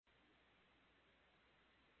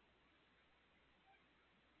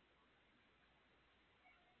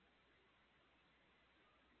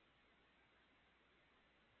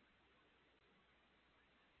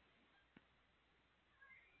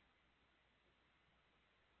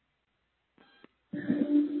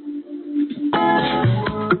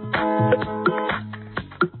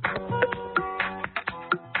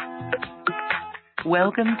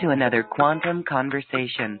Welcome to another Quantum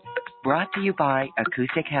Conversation, brought to you by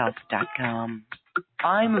AcousticHealth.com.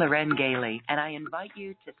 I'm Loren Gailey, and I invite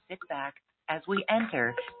you to sit back as we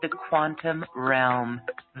enter the quantum realm,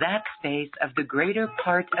 that space of the greater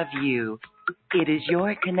part of you. It is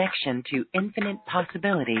your connection to infinite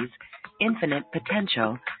possibilities, infinite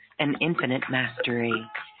potential, and infinite mastery.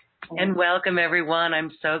 And welcome, everyone.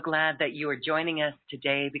 I'm so glad that you are joining us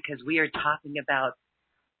today because we are talking about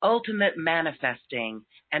ultimate manifesting.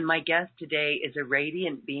 And my guest today is a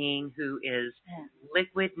radiant being who is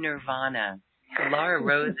liquid nirvana. Solara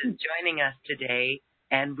Rose is joining us today,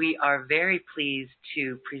 and we are very pleased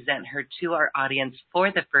to present her to our audience for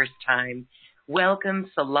the first time. Welcome,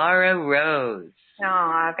 Solara Rose.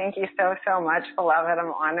 Oh, thank you so much, beloved.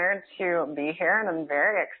 I'm honored to be here, and I'm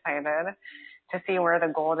very excited to see where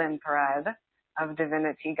the golden thread of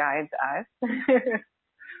divinity guides us.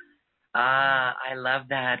 I love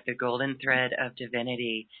that, the golden thread of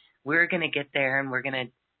divinity. We're going to get there, and we're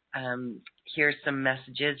going to hear some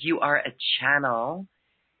messages. You are a channel,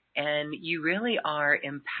 and you really are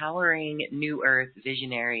empowering New Earth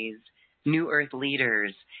visionaries, New Earth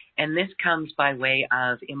leaders, and this comes by way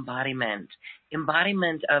of embodiment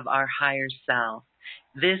of our higher self.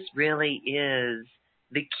 This really is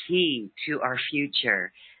the key to our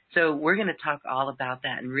future. So we're going to talk all about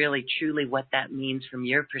that and really truly what that means from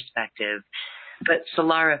your perspective. But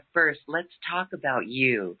Solara, first, let's talk about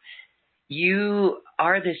you. You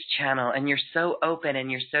are this channel, and you're so open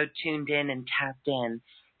and you're so tuned in and tapped in.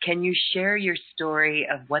 Can you share your story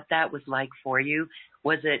of what that was like for you?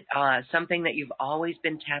 Was it something that you've always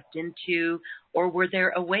been tapped into, or were there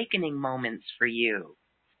awakening moments for you?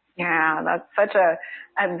 Yeah, that's such a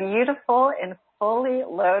beautiful and fully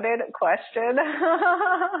loaded question.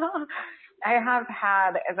 I have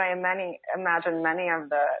had, as I imagine many of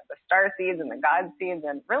the star seeds and the God seeds,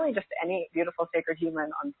 and really just any beautiful sacred human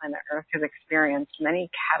on planet Earth has experienced many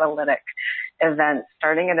catalytic events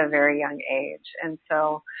starting at a very young age. And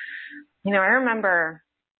so, I remember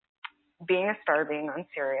being a star being on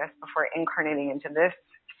Sirius before incarnating into this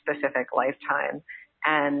specific lifetime,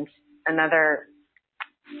 and another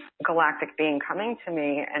galactic being coming to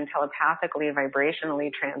me and telepathically, vibrationally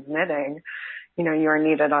transmitting, you are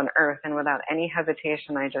needed on Earth. And without any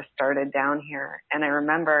hesitation, I just started down here. And I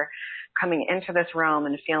remember coming into this realm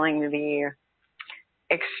and feeling the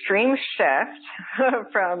extreme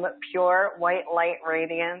shift from pure white light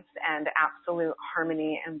radiance and absolute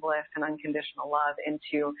harmony and bliss and unconditional love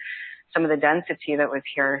into some of the density that was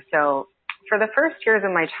here. So for the first years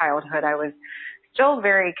of my childhood, I was still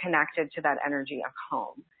very connected to that energy of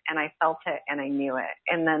home, and I felt it and I knew it.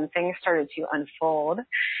 And then things started to unfold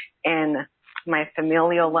in my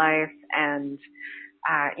familial life, and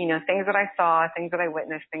things that I saw, things that I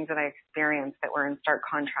witnessed, things that I experienced that were in stark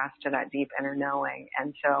contrast to that deep inner knowing.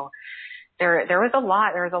 And so there was a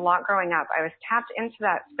lot growing up. I was tapped into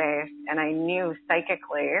that space, and I knew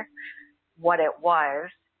psychically what it was.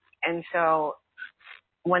 And so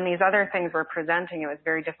when these other things were presenting, it was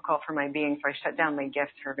very difficult for my being. So I shut down my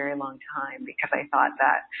gifts for a very long time because I thought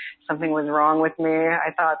that something was wrong with me.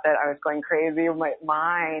 I thought that I was going crazy.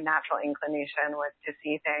 My natural inclination was to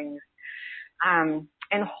see things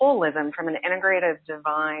in holism, from an integrative,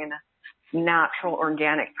 divine, natural,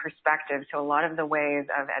 organic perspective. So a lot of the ways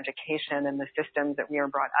of education and the systems that we were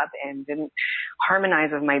brought up in didn't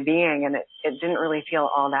harmonize with my being, and it didn't really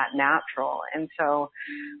feel all that natural. And so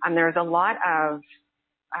there was a lot of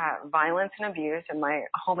violence and abuse in my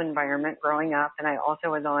home environment growing up, and I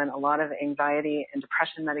also was on a lot of anxiety and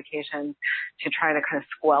depression medication to try to kind of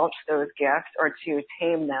squelch those gifts, or to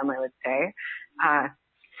tame them, I would say,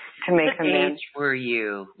 to make them. What age were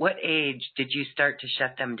you? What age did you start to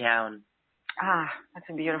shut them down? That's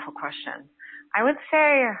a beautiful question. I would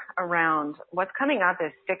say around, what's coming up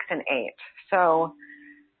is 6 and 8. So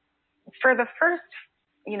for the first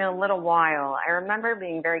little while, I remember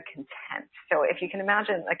being very content. So if you can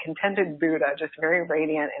imagine a contented Buddha, just very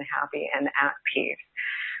radiant and happy and at peace.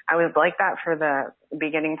 I was like that for the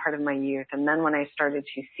beginning part of my youth. And then when I started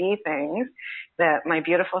to see things that my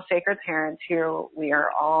beautiful sacred parents, who we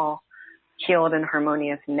are all healed and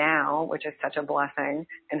harmonious now, which is such a blessing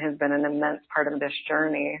and has been an immense part of this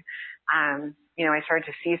journey, I started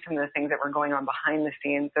to see some of the things that were going on behind the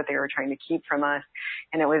scenes that they were trying to keep from us.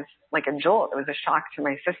 And it was like a jolt. It was a shock to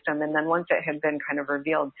my system. And then once it had been kind of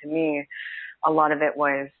revealed to me, a lot of it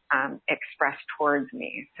was expressed towards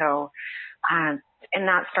me. So, and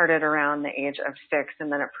that started around the age of 6,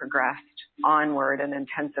 and then it progressed onward and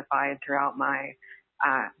intensified throughout my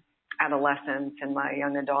adolescence and my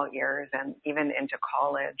young adult years, and even into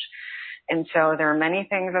college. And so there are many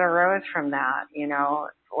things that arose from that.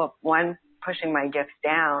 Well, one pushing my gifts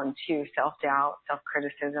down to self-doubt,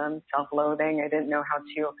 self-criticism, self-loathing. I didn't know how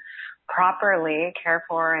to properly care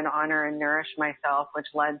for and honor and nourish myself, which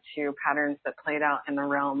led to patterns that played out in the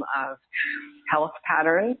realm of health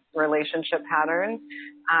patterns, relationship patterns,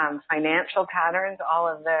 financial patterns, all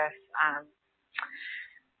of this,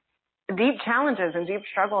 deep challenges and deep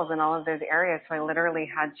struggles in all of those areas. So I literally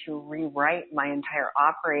had to rewrite my entire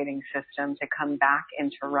operating system to come back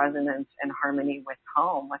into resonance and harmony with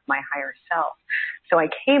home, with my higher self. So I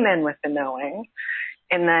came in with the knowing,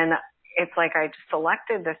 and then it's like I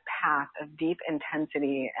selected this path of deep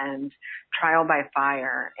intensity and trial by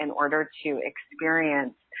fire in order to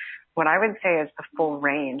experience what I would say is the full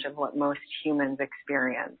range of what most humans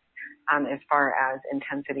experience, as far as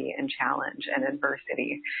intensity and challenge and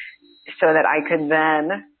adversity, so that I could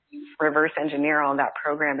then reverse engineer all that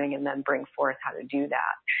programming and then bring forth how to do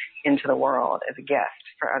that into the world as a gift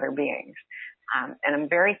for other beings. And I'm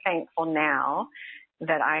very thankful now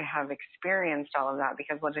that I have experienced all of that,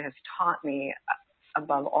 because what it has taught me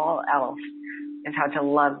above all else is how to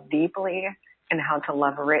love deeply and how to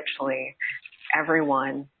love richly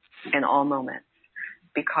everyone in all moments.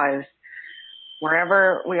 Because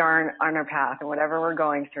wherever we are on our path and whatever we're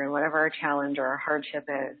going through and whatever our challenge or our hardship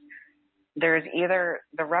is, there's either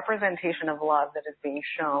the representation of love that is being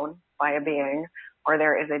shown by a being, or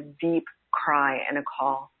there is a deep cry and a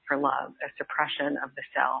call for love, a suppression of the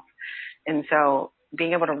self. And so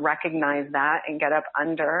being able to recognize that and get up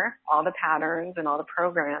under all the patterns and all the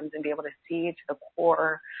programs and be able to see to the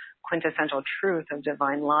core quintessential truth of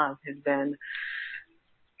divine love has been,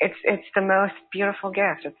 it's the most beautiful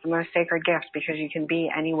gift. It's the most sacred gift, because you can be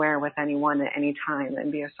anywhere with anyone at any time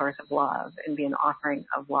and be a source of love and be an offering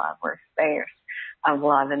of love, or a space of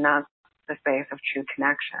love. And that's the space of true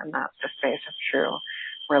connection. That's the space of true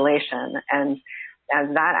relation. And as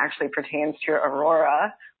that actually pertains to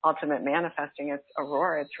Aurora, ultimate manifesting, it's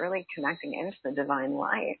Aurora. It's really connecting into the divine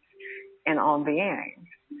light in all beings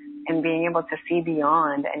and being able to see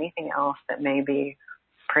beyond anything else that may be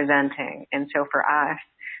presenting. And so for us,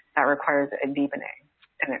 that requires a deepening,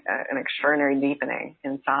 an extraordinary deepening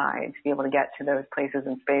inside, to be able to get to those places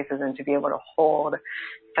and spaces and to be able to hold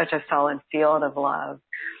such a solid field of love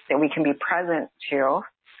that we can be present to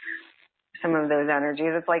some of those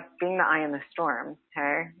energies. It's like being the eye in the storm,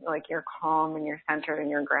 okay? Like you're calm and you're centered and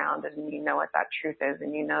you're grounded and you know what that truth is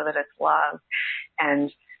and you know that it's love.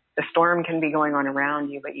 And the storm can be going on around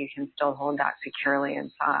you, but you can still hold that securely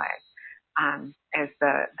inside. As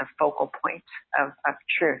the focal point of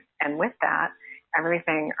truth. And with that,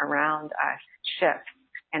 everything around us shifts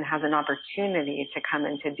and has an opportunity to come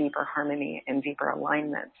into deeper harmony and deeper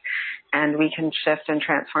alignment. And we can shift and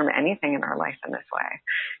transform anything in our life in this way.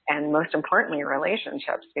 And most importantly,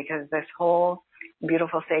 relationships, because this whole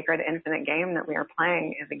beautiful, sacred, infinite game that we are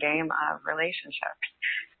playing is a game of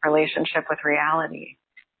relationship with reality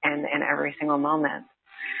and in every single moment.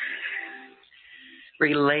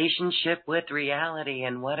 Relationship with reality,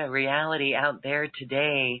 and what a reality out there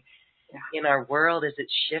today in our world as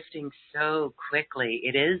it's shifting so quickly.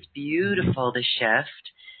 It is beautiful to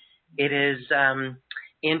shift. It is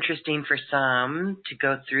interesting for some to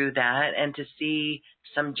go through that and to see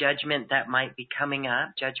some judgment that might be coming up,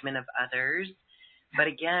 judgment of others. But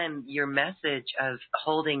again, your message of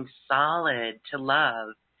holding solid to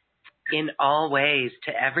love in all ways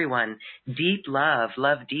to everyone, deep love,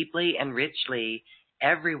 love deeply and richly,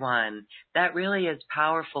 everyone. That really is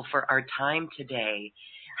powerful for our time today.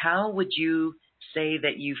 How would you say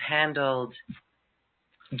that you've handled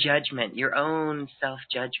judgment, your own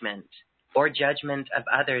self-judgment, or judgment of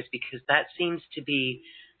others? Because that seems to be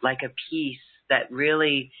like a piece that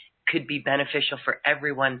really could be beneficial for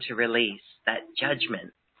everyone to release, that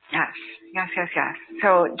judgment. Yes.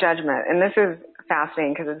 So judgment, and this is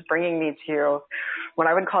fascinating because it's bringing me to what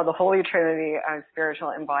I would call the holy trinity of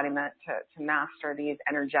spiritual embodiment to master these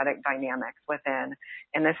energetic dynamics within.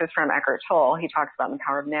 And this is from Eckhart Tolle. He talks about in the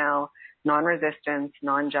Power of Now, non-resistance,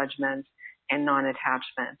 non-judgment, and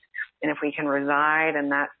non-attachment. And if we can reside in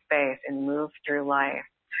that space and move through life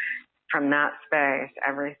from that space,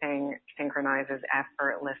 everything synchronizes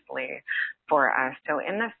effortlessly for us. So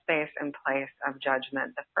in the space and place of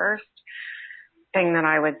judgment, the first thing that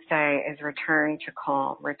I would say is return to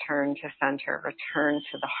calm, return to center, return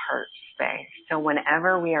to the heart space. So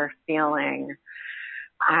whenever we are feeling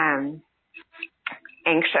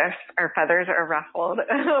anxious, our feathers are ruffled,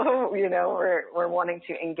 we're wanting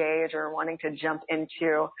to engage or wanting to jump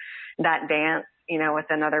into that dance, with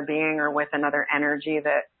another being or with another energy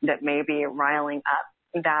that may be riling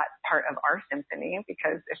up that part of our symphony,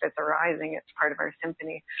 because if it's arising, it's part of our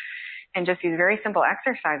symphony. And just these very simple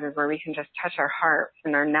exercises where we can just touch our heart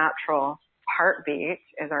in our natural heartbeat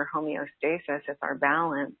is our homeostasis, it's our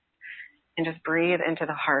balance. And just breathe into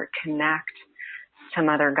the heart, connect to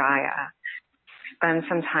Mother Gaia. Spend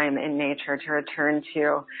some time in nature to return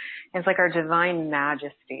to, it's like our divine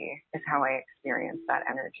majesty is how I experience that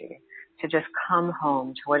energy. To just come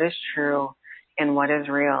home to what is true and what is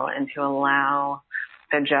real, and to allow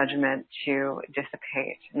the judgment to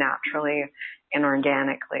dissipate naturally and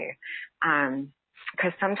organically.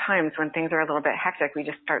 Because sometimes when things are a little bit hectic, we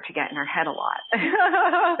just start to get in our head a lot.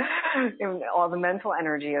 And all the mental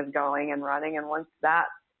energy is going and running. And once that's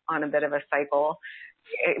on a bit of a cycle,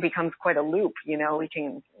 it becomes quite a loop. You know, we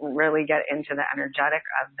can really get into the energetic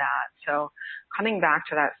of that. So coming back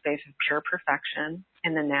to that space of pure perfection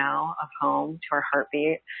in the now, of home, to our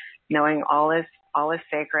heartbeat, knowing all is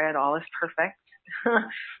sacred, all is perfect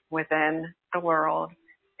within the world,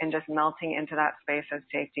 and just melting into that space of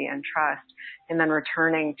safety and trust, and then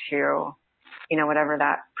returning to, you know, whatever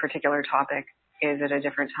that particular topic is at a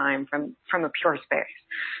different time from a pure space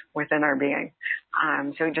within our being.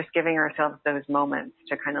 So just giving ourselves those moments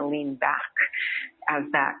to kind of lean back as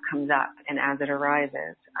that comes up and as it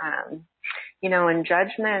arises. You know, in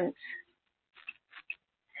judgment,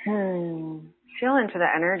 feel into the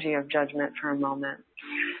energy of judgment for a moment.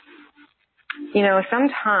 You know,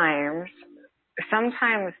 sometimes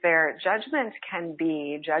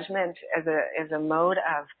judgment as a mode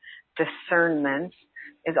of discernment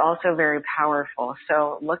is also very powerful.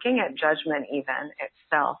 So looking at judgment even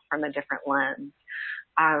itself from a different lens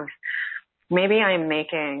of, maybe I'm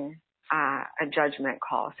making a judgment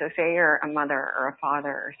call. So say you're a mother or a father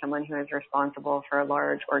or someone who is responsible for a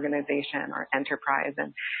large organization or enterprise,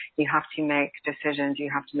 and you have to make decisions,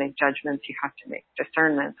 you have to make judgments, you have to make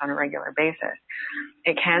discernments on a regular basis.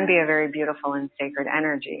 It can be a very beautiful and sacred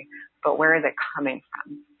energy, but where is it coming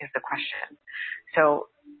from is the question. So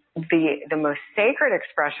the most sacred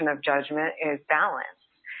expression of judgment is balance.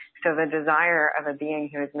 So the desire of a being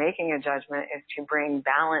who is making a judgment is to bring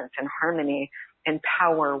balance and harmony and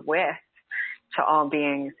power with to all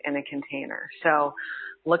beings in a container. So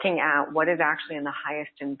looking at what is actually in the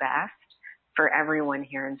highest and best for everyone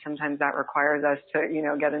here. And sometimes that requires us to, you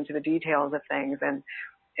know, get into the details of things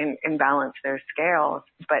and balance their scales,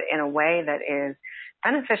 but in a way that is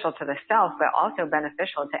beneficial to the self, but also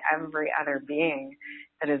beneficial to every other being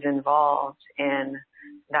that is involved in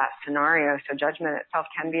that scenario. So judgment itself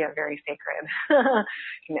can be a very sacred,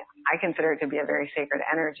 I consider it to be a very sacred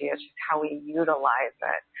energy. It's just how we utilize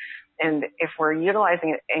it. And if we're utilizing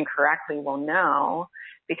it incorrectly, we'll know,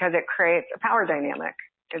 because it creates a power dynamic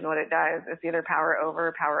is what it does. It's either power over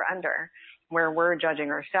or power under, where we're judging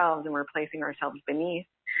ourselves and we're placing ourselves beneath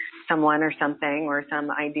someone or something or some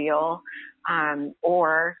ideal,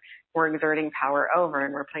 or we're exerting power over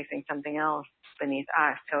and we're placing something else beneath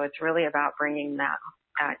us. So it's really about bringing that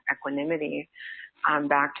equanimity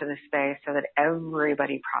back to the space so that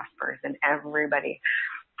everybody prospers and everybody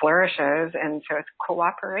flourishes. And so it's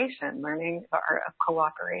cooperation, learning the art of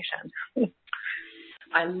cooperation.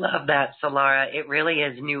 I love that, Solara. It really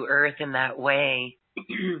is New Earth in that way.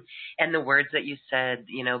 And the words that you said,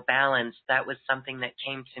 you know, balance, that was something that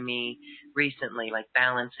came to me recently, like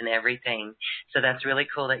balance in everything. So that's really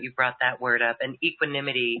cool that you brought that word up. And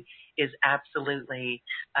equanimity is absolutely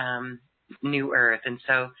New Earth. And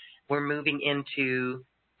so we're moving into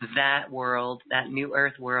that world, that New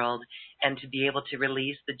Earth world, and to be able to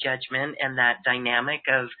release the judgment and that dynamic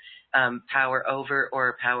of power over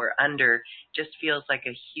or power under just feels like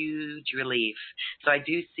a huge relief. So I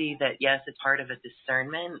do see that, yes, it's part of a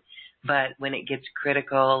discernment, but when it gets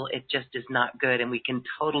critical, it just is not good. And we can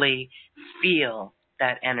totally feel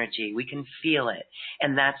that energy. We can feel it.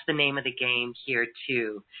 And that's the name of the game here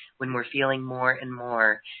too, when we're feeling more and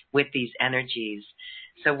more with these energies.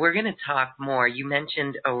 So we're going to talk more. You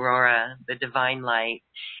mentioned Aurora, the divine light,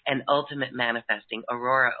 and ultimate manifesting,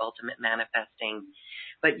 Aurora, ultimate manifesting.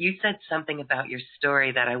 But you said something about your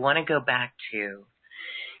story that I want to go back to,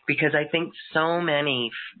 because I think so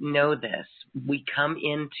many know this. We come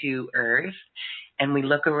into Earth and we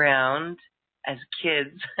look around as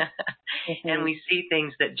kids and we see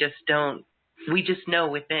things that just don't, we just know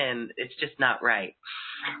within it's just not right.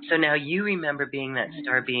 So now you remember being that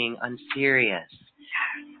star being on Sirius.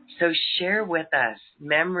 So share with us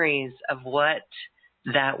memories of what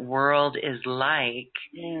that world is like,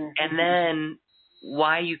 and then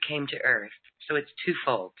why you came to Earth. So it's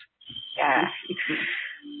twofold. Yeah.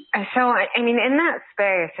 So, I mean, in that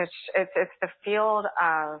space, it's the field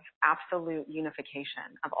of absolute unification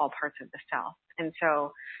of all parts of the self. And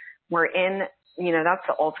so we're in, you know, that's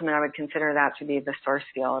the ultimate, I would consider that to be the source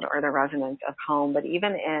field or the resonance of home. But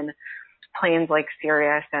even in planes like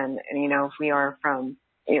Sirius and, you know, if we are from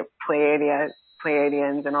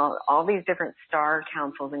Pleiadians and all these different star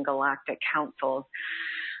councils and galactic councils.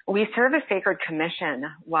 We serve a sacred commission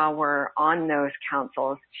while we're on those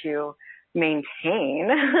councils to maintain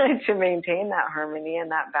that harmony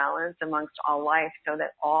and that balance amongst all life, so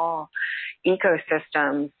that all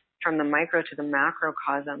ecosystems from the micro to the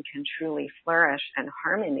macrocosm can truly flourish in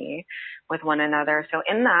harmony with one another. So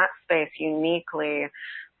in that space, uniquely,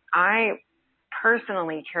 I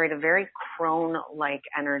personally carried a very crone-like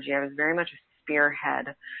energy. I was very much a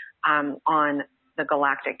spearhead on the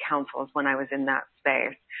galactic councils when I was in that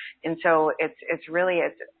space. And so it's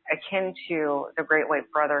akin to the Great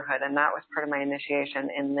White Brotherhood, and that was part of my initiation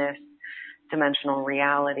in this dimensional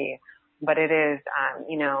reality. But it is,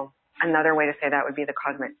 another way to say that would be the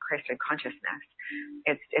cosmic Christed consciousness.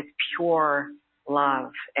 It's pure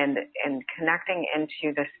love and connecting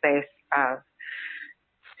into the space of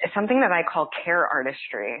something that I call care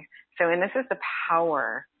artistry. And this is the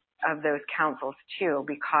power of those councils too,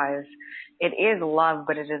 because it is love,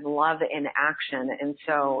 but it is love in action. And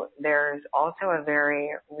so there's also a very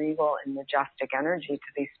regal and majestic energy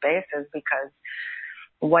to these spaces, because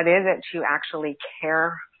what is it to actually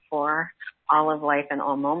care for all of life in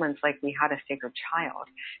all moments, like we had a sacred child,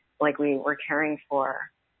 like we were caring for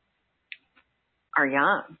our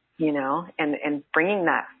young, and bringing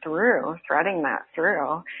that through, threading that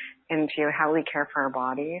through into how we care for our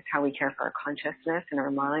bodies, how we care for our consciousness and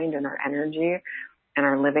our mind and our energy and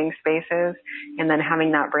our living spaces, and then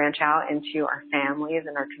having that branch out into our families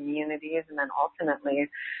and our communities, and then ultimately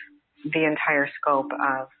the entire scope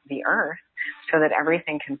of the earth, so that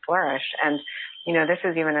everything can flourish. And, this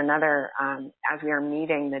is even another, as we are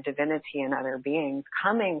meeting the divinity and other beings,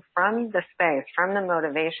 coming from the space, from the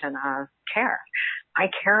motivation of care. I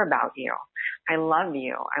care about you. I love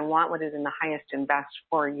you. I want what is in the highest and best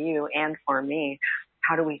for you and for me.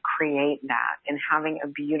 How do we create that? And having a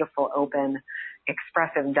beautiful, open,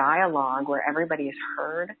 expressive dialogue where everybody is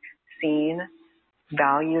heard, seen,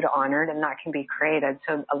 valued, honored, and that can be created.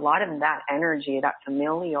 So a lot of that energy, that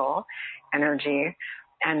familial energy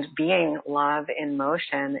and being love in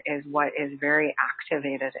motion, is what is very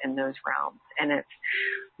activated in those realms. And it's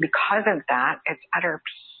because of that, it's utter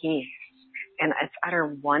peace. And it's utter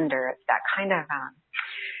wonder. It's that kind of,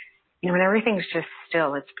 when everything's just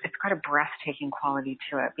still, it's got a breathtaking quality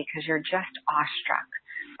to it, because you're just awestruck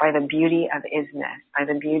by the beauty of isness, by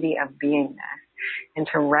the beauty of beingness, and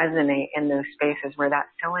to resonate in those spaces where that's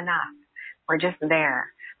so enough. We're just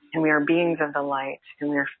there, and we are beings of the light,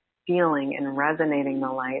 and we're feeling and resonating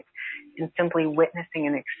the light, and simply witnessing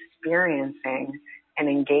and experiencing and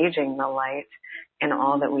engaging the light in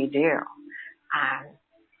all that we do.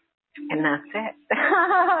 And that's it.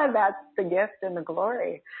 That's the gift and the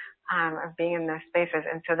glory of being in those spaces.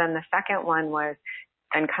 And so then the second one was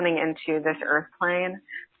then coming into this earth plane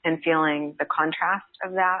and feeling the contrast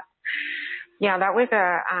of that. Yeah, that was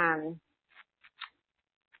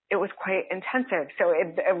it was quite intensive. So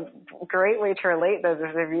a great way to relate those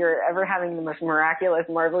is if you're ever having the most miraculous,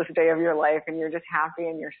 marvelous day of your life, and you're just happy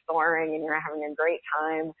and you're soaring and you're having a great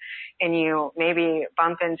time, and you maybe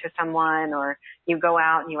bump into someone, or you go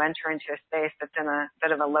out and you enter into a space that's in a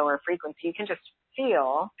bit of a lower frequency, you can just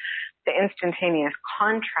feel the instantaneous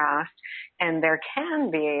contrast. And there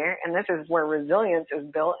can be, and this is where resilience is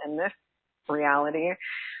built in this reality,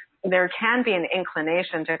 there can be an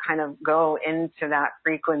inclination to kind of go into that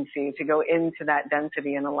frequency, to go into that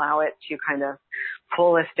density and allow it to kind of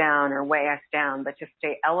pull us down or weigh us down. But to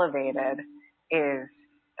stay elevated is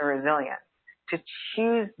the resilience. To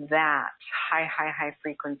choose that high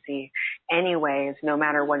frequency anyways, no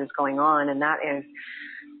matter what is going on. And that is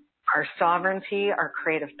our sovereignty, our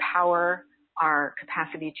creative power, our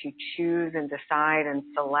capacity to choose and decide and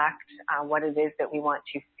select what it is that we want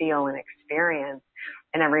to feel and experience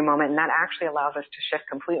in every moment. And that actually allows us to shift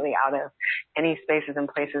completely out of any spaces and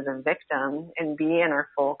places of victim and be in our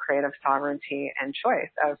full creative sovereignty and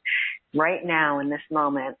choice of right now in this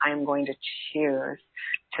moment, I'm going to choose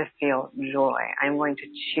to feel joy. I'm going to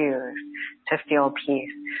choose to feel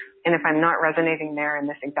peace. And if I'm not resonating there in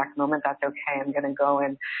this exact moment, that's okay. I'm going to go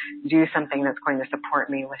and do something that's going to support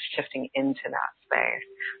me with shifting into that space.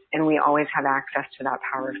 And we always have access to that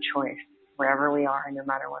power of choice wherever we are, no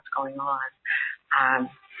matter what's going on.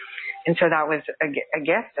 And so that was a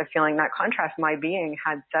gift of feeling that contrast. My being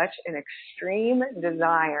had such an extreme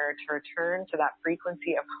desire to return to that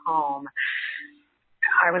frequency of home.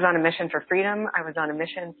 I was on a mission for freedom. I was on a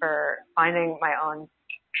mission for finding my own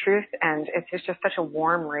truth. And it's just such a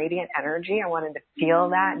warm, radiant energy. I wanted to feel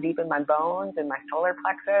that deep in my bones and my solar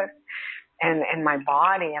plexus and in my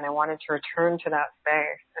body. And I wanted to return to that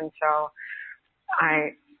space. And so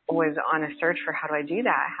I was on a search for how do I do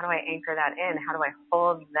that? How do I anchor that in? How do I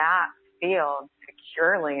hold that field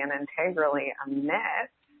securely and integrally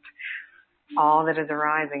amidst all that is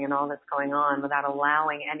arising and all that's going on without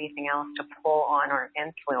allowing anything else to pull on or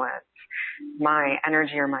influence my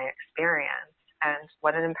energy or my experience? And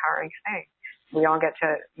what an empowering thing. We all get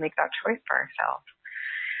to make that choice for ourselves.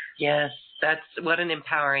 Yes, that's what an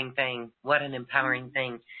empowering thing. What an empowering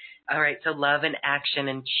thing. All right, so love and action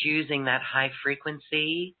and choosing that high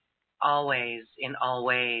frequency always, in all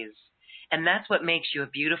ways. And that's what makes you a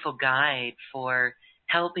beautiful guide for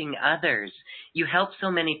helping others. You help so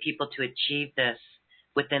many people to achieve this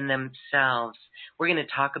within themselves. We're going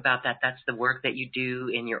to talk about that. That's the work that you do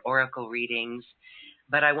in your oracle readings.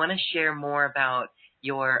 But I want to share more about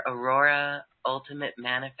your Aurora Ultimate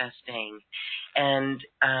Manifesting. And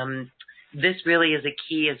this really is a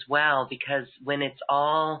key as well, because when it's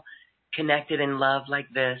all connected in love like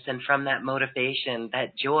this and from that motivation,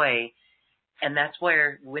 that joy, and that's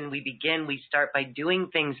where when we begin, we start by doing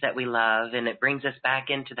things that we love, and it brings us back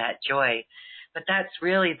into that joy. But that's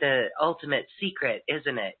really the ultimate secret,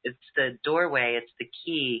 isn't it? It's the doorway, it's the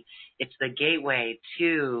key, it's the gateway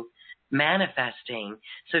to manifesting.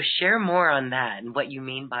 So share more on that and what you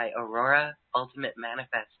mean by Aurora Ultimate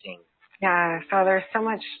Manifesting. Yeah, so there's so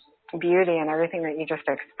much beauty in everything that you just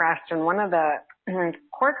expressed. And one of the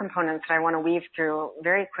core components that I want to weave through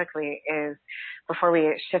very quickly is, before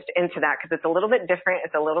we shift into that, because it's a little bit different,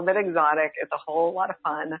 it's a little bit exotic, it's a whole lot of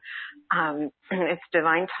fun. It's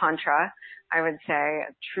divine tantra, I would say,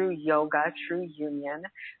 true yoga, true union,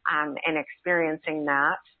 and experiencing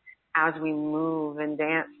that as we move and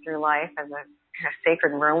dance through life as a kind of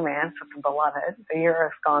sacred romance with the beloved, the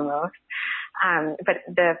Eros Gamos. But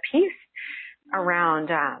the piece around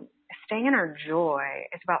staying in our joy,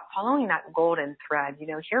 it's about following that golden thread. You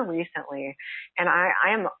know, here recently, and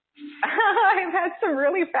I've had some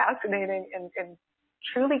really fascinating and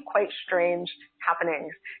truly quite strange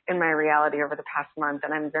happenings in my reality over the past month,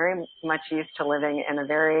 and I'm very much used to living in a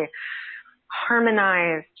very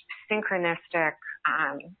harmonized, synchronistic,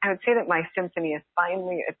 I would say that my symphony is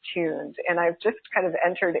finely attuned, and I've just kind of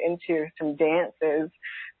entered into some dances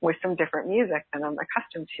with some different music than I'm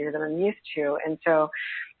accustomed to, that I'm used to. And so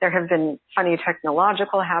there have been funny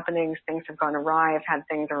technological happenings. Things have gone awry. I've had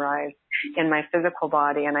things arise in my physical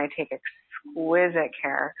body, and I take exquisite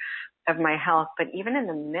care of my health. But even in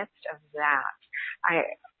the midst of that, I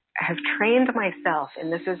have trained myself,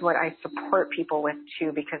 and this is what I support people with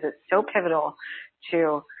too, because it's so pivotal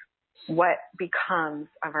to what becomes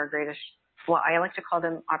of our greatest, well, I like to call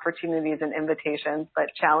them opportunities and invitations, but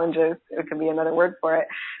challenges, it could be another word for it.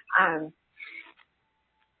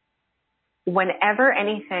 Whenever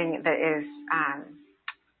anything that is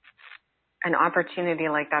an opportunity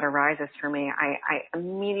like that arises for me, I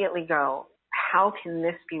immediately go, how can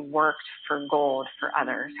this be worked for gold for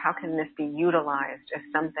others? How can this be utilized as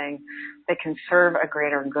something that can serve a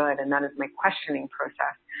greater good? And that is my questioning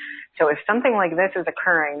process. So if something like this is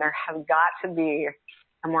occurring, there has got to be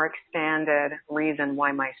a more expanded reason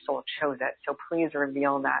why my soul chose it. So please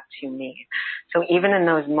reveal that to me. So even in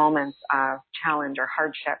those moments of challenge or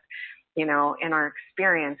hardship, you know, in our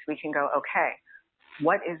experience, we can go, okay,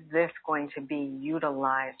 what is this going to be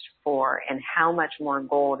utilized for, and how much more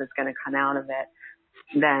gold is going to come out of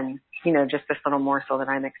it than, you know, just this little morsel that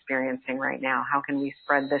I'm experiencing right now? How can we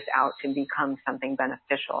spread this out to become something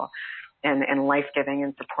beneficial and life-giving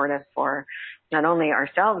and supportive for not only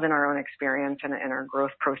ourselves in our own experience and our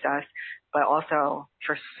growth process, but also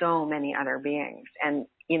for so many other beings? And,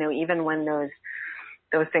 you know, even when those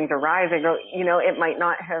things arise, I go, you know, it might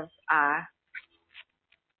not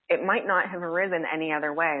have arisen any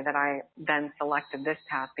other way, that I then selected this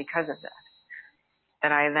path because of this,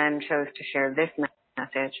 that I then chose to share this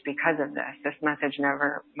message because of this. This message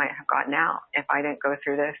never might have gotten out if I didn't go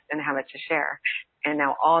through this and have it to share. And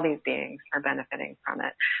now all these beings are benefiting from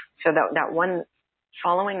it. So that one,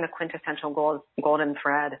 following the quintessential golden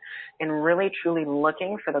thread and really truly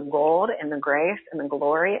looking for the gold and the grace and the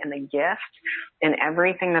glory and the gift in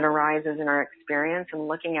everything that arises in our experience, and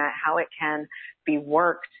looking at how it can be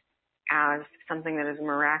worked as something that is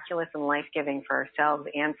miraculous and life-giving for ourselves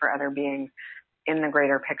and for other beings in the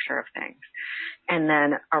greater picture of things. And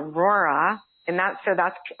then Aurora, and that's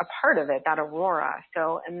a part of it, that Aurora.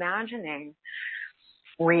 So imagining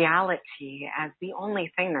reality as the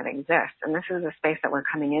only thing that exists. And this is a space that we're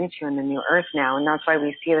coming into in the new earth now. And that's why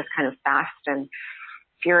we see this kind of fast and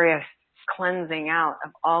furious cleansing out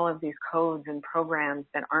of all of these codes and programs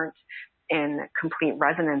that aren't in complete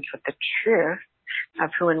resonance with the truth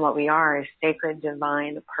of who and what we are as sacred,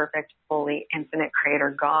 divine, perfect, holy, infinite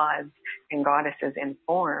creator gods and goddesses in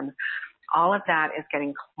form. all of that is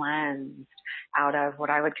getting cleansed out of what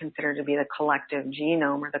I would consider to be the collective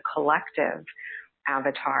genome or the collective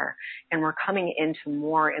avatar. And we're coming into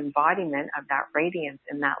more embodiment of that radiance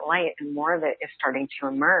and that light, and more of it is starting to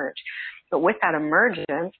emerge. But with that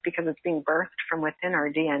emergence, because it's being birthed from within our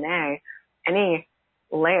DNA, any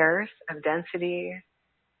layers of density,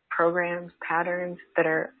 programs, patterns that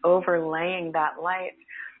are overlaying that light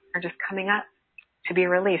are just coming up to be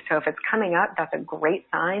released. So if it's coming up, that's a great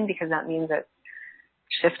sign, because that means it's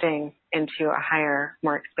shifting into a higher,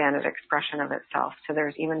 more expanded expression of itself. So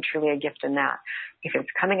there's even truly a gift in that. If it's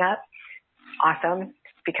coming up, awesome.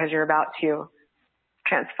 It's because you're about to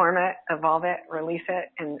transform it, evolve it, release it,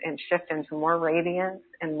 and shift into more radiance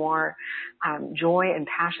and more joy and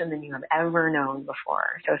passion than you have ever known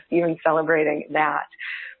before. So even celebrating that.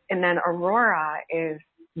 And then Aurora is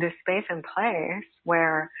this space and place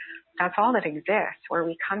where that's all that exists, where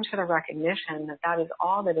we come to the recognition that that is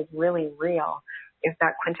all that is really real, is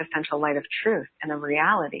that quintessential light of truth and of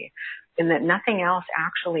reality, and that nothing else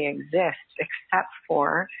actually exists except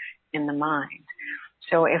for in the mind.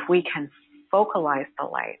 So if we can focalize the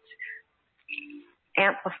light,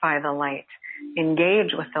 amplify the light,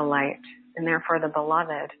 engage with the light, and therefore the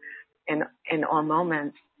beloved in all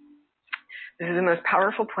moments, this is the most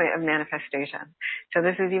powerful point of manifestation. So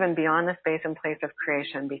this is even beyond the space and place of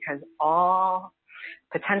creation, because all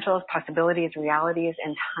potentials, possibilities, realities,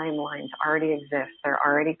 and timelines already exist. They're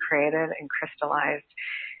already created and crystallized.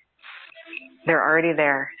 They're already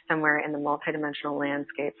there somewhere in the multidimensional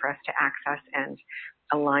landscape for us to access and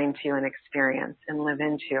align to and experience and live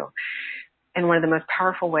into. And one of the most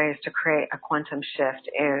powerful ways to create a quantum shift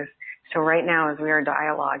is, so right now as we are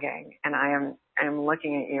dialoguing and I am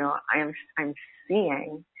looking at you, I'm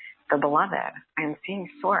seeing the beloved. I am seeing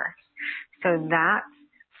source. So that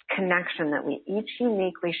connection that we each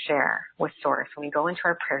uniquely share with source, when we go into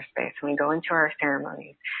our prayer space, when we go into our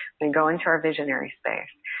ceremonies, when we go into our visionary space,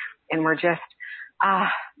 and we're just,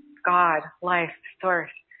 God, life,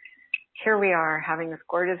 source, here we are having this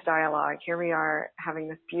gorgeous dialogue. Here we are having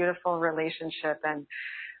this beautiful relationship and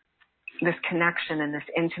this connection and this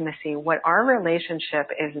intimacy. What our relationship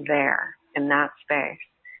is there in that space,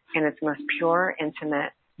 in its most pure,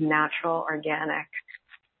 intimate, natural, organic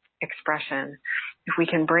expression. If we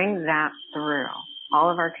can bring that through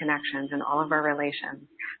all of our connections and all of our relations,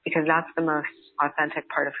 because that's the most authentic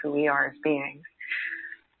part of who we are as beings.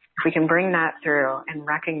 If we can bring that through and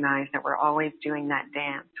recognize that we're always doing that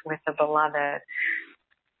dance with the beloved,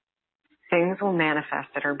 things will manifest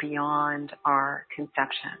that are beyond our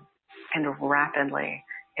conception, and rapidly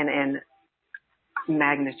and in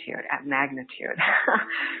magnitude,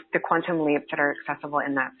 the quantum leaps that are accessible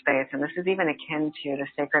in that space. And this is even akin to the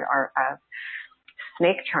sacred art of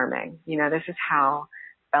snake charming. You know, this is how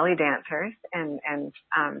belly dancers and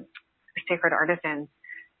sacred artisans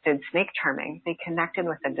did snake charming. They connected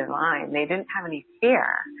with the divine. They didn't have any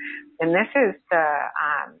fear. And this is the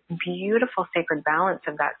beautiful sacred balance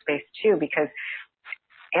of that space too, because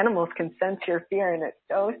animals can sense your fear, and it's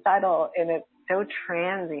so subtle and it's so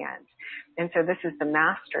transient. And so this is the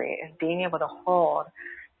mastery, is being able to hold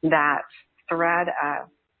that thread of,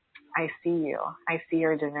 I see you. I see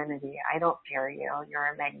your divinity. I don't fear you.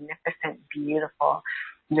 You're a magnificent, beautiful,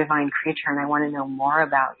 divine creature, and I want to know more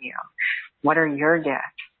about you. What are your gifts?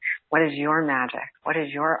 What is your magic? What is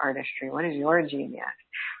your artistry? What is your genius?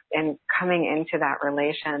 And coming into that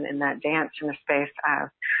relation and that dance in the space of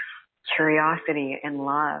curiosity and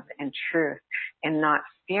love and truth, and not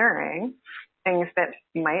fearing things that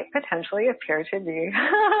might potentially appear to be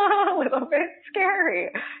a little bit scary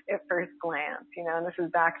at first glance. You know, and this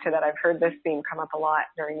is back to that. I've heard this theme come up a lot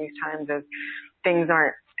during these times, of things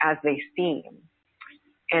aren't as they seem.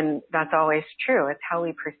 And that's always true. It's how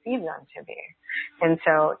we perceive them to be. And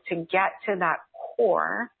so to get to that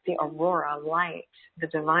core, the aurora light, the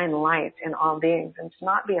divine light in all beings, and to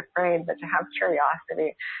not be afraid, but to have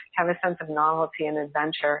curiosity, to have a sense of novelty and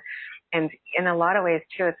adventure. And in a lot of ways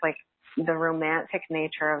too, it's like the romantic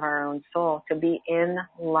nature of our own soul, to be in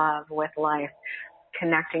love with life,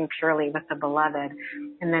 connecting purely with the beloved.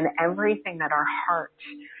 And then everything that our heart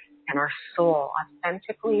and our soul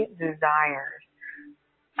authentically desires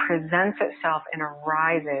presents itself and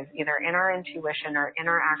arises either in our intuition or in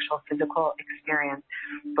our actual physical experience,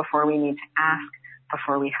 before we need to ask,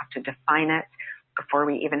 before we have to define it, before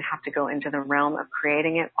we even have to go into the realm of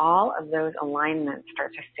creating it. All of those alignments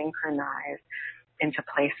start to synchronize into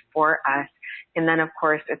place for us. And then, of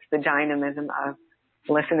course, it's the dynamism of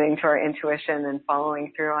listening to our intuition and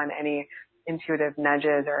following through on any intuitive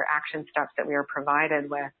nudges or action steps that we are provided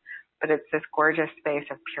with. But it's this gorgeous space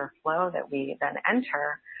of pure flow that we then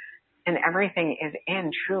enter, And everything is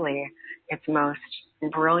in truly its most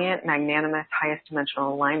brilliant, magnanimous, highest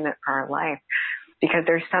dimensional alignment for our life. Because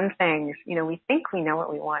there's some things, we think we know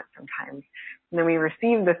what we want sometimes. And then we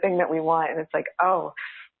receive the thing that we want and it's like, oh,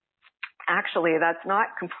 actually, that's not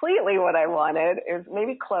completely what I wanted. It's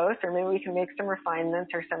maybe close, or maybe we can make some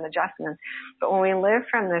refinements or some adjustments. But when we live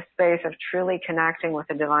from this space of truly connecting with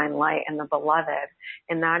the divine light and the beloved,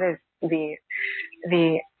 and that is the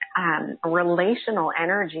relational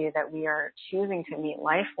energy that we are choosing to meet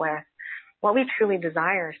life with, what we truly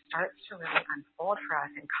desire starts to really unfold for us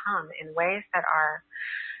and come in ways that are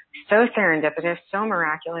so serendipitous, so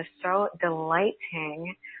miraculous, so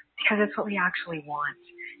delighting, because it's what we actually want.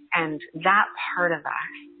 And that part of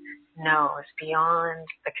us knows beyond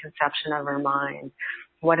the conception of our mind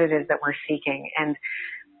what it is that we're seeking. And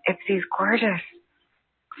it's these gorgeous,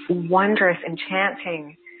 wondrous,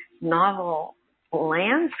 enchanting, novel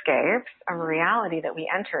landscapes of reality that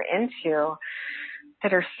we enter into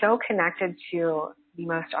that are so connected to the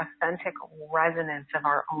most authentic resonance of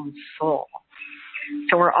our own soul.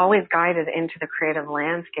 So we're always guided into the creative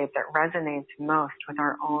landscape that resonates most with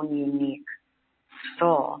our own unique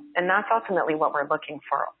soul. And that's ultimately what we're looking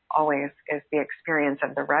for always, is the experience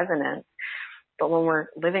of the resonance. But when we're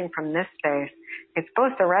living from this space, it's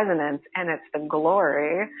both the resonance and it's the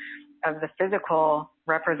glory of the physical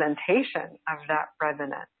representation of that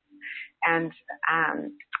resonance. And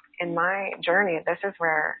in my journey, this is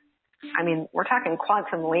where, we're talking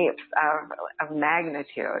quantum leaps of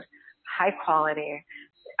magnitude, high quality,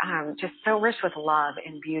 just so rich with love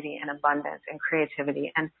and beauty and abundance and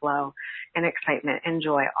creativity and flow and excitement and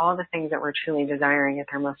joy, all the things that we're truly desiring at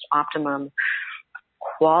their most optimum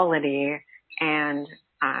quality and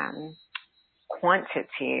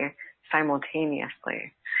quantity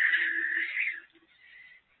simultaneously.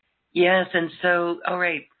 Yes, and so, all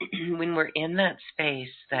right, when we're in that space,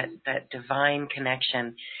 that divine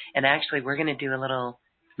connection, and actually we're going to do a little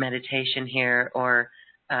meditation here, or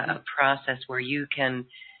a process where you can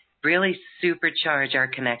really supercharge our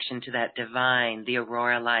connection to that divine, the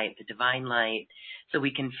aurora light, the divine light, so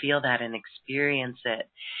we can feel that and experience it.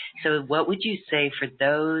 So what would you say for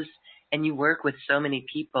those, and you work with so many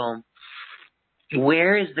people,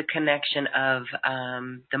 where is the connection of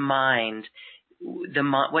the mind?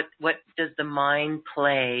 What does the mind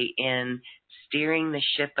play in steering the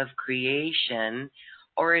ship of creation,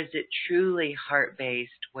 or is it truly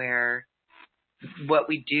heart-based, where what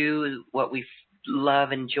we do, what we love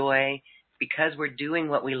and joy, because we're doing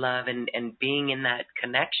what we love and being in that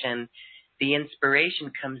connection, the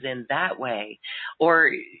inspiration comes in that way? Or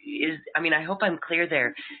I hope I'm clear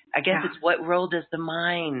there. I guess it's, what role does the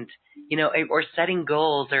mind, or setting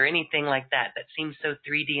goals or anything like that seems so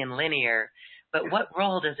 3D and linear, but what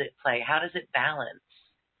role does it play? How does it balance?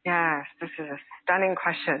 Yes, this is a stunning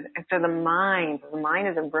question. And so the mind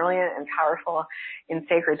is a brilliant and powerful and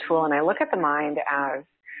sacred tool. And I look at the mind as,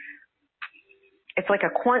 it's like a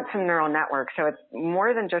quantum neural network. So it's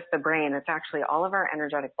more than just the brain. It's actually all of our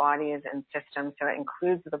energetic bodies and systems. So it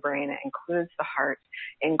includes the brain, it includes the heart,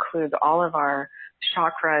 it includes all of our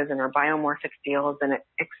chakras and our biomorphic fields. And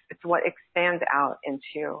it's what expands out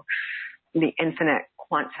into the infinite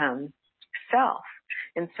quantum self.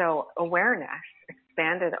 And so awareness,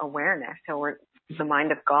 expanded awareness. So we're the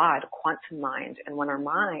mind of God, quantum mind. And when our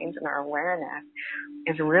mind and our awareness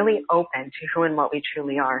is really open to who and what we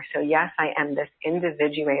truly are. So yes, I am this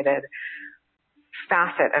individuated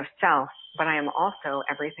facet of self, but I am also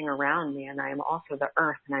everything around me, and I am also the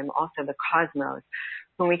earth, and I'm also the cosmos.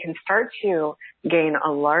 When we can start to gain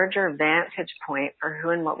a larger vantage point for who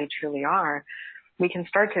and what we truly are, we can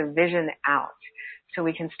start to vision out. So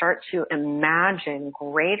we can start to imagine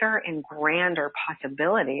greater and grander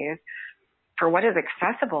possibilities for what is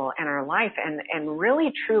accessible in our life. And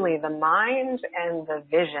really, truly, the mind and the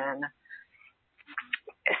vision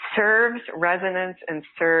serves resonance and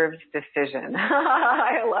serves decision.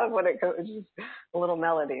 I love when it goes, just a little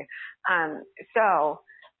melody. So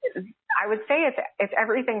I would say it's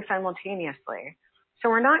everything simultaneously. So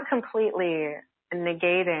we're not completely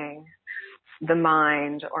negating the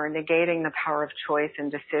mind or negating the power of choice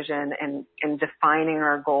and decision and defining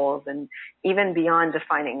our goals, and even beyond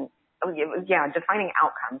defining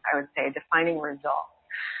outcomes, I would say, defining results.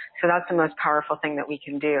 So that's the most powerful thing that we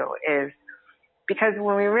can do, is because if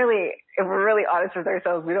we're really honest with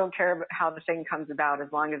ourselves, we don't care how the thing comes about as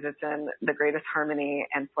long as it's in the greatest harmony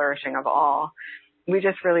and flourishing of all. We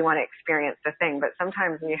just really want to experience the thing. But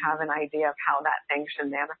sometimes we have an idea of how that thing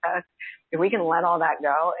should manifest. If we can let all that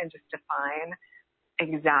go and just define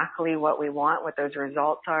exactly what we want, what those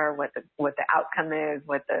results are, what the outcome is,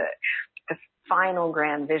 what the final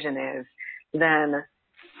grand vision is, then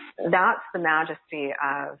that's the majesty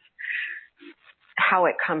of how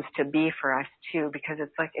it comes to be for us too, because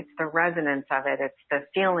it's like, it's the resonance of it. It's the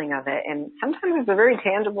feeling of it. And sometimes it's a very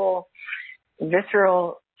tangible,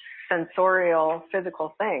 visceral, sensorial,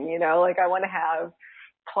 physical thing, you know, like I want to have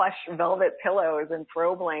plush velvet pillows and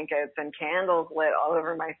throw blankets and candles lit all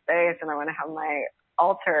over my space. And I want to have my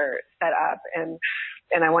altar set up and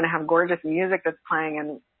I want to have gorgeous music that's playing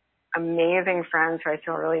and amazing friends who I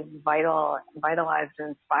feel really vitalized and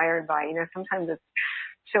inspired by. You know, sometimes it's,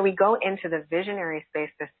 so we go into the visionary space,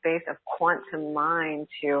 the space of quantum mind,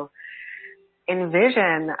 to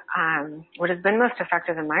envision what has been most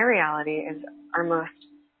effective in my reality is our most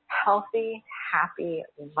healthy, happy,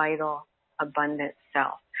 vital, abundant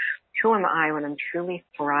self. Who am I when I'm truly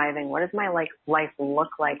thriving? What does my life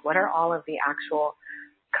look like? What are all of the actual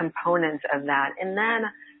components of that? And then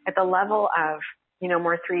at the level of, you know,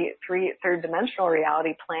 more third dimensional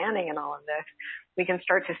reality planning and all of this, we can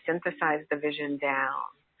start to synthesize the vision down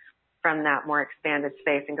from that more expanded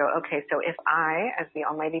space and go, okay, so if I, as the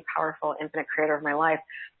almighty, powerful, infinite creator of my life,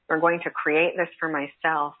 are going to create this for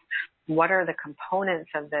myself, what are the components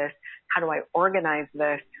of this? How do I organize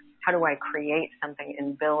this? How do I create something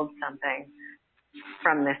and build something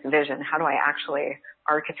from this vision? How do I actually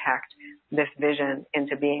architect this vision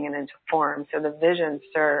into being and into form? So the vision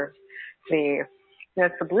serves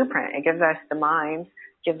it's the blueprint. It gives us the mind,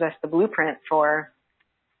 gives us the blueprint for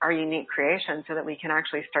our unique creation so that we can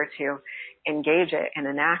actually start to engage it and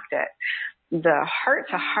enact it. The heart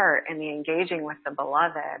to heart and the engaging with the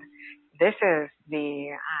beloved, this is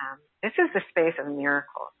the space of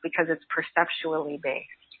miracles because it's perceptually based.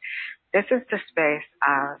 This is the space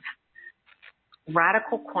of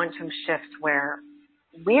radical quantum shifts where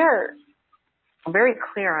we are very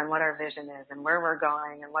clear on what our vision is and where we're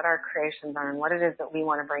going and what our creations are and what it is that we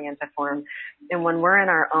want to bring into form. And when we're in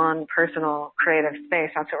our own personal creative space,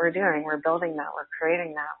 that's what we're doing. We're building that. We're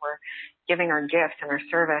creating that. We're giving our gifts and our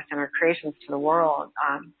service and our creations to the world.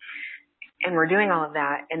 And we're doing all of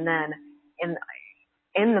that. And then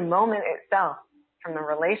in the moment itself, from the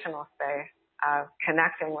relational space of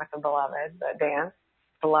connecting with the beloved, the dance,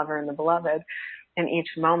 the lover and the beloved, in each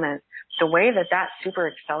moment, the way that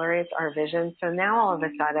super accelerates our vision. So now all of a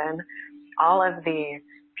sudden, all of the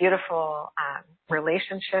beautiful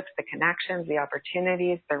relationships, the connections, the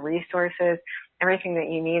opportunities, the resources, everything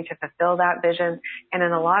that you need to fulfill that vision. And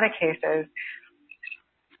in a lot of cases,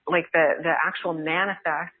 like the actual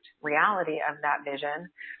manifest reality of that vision.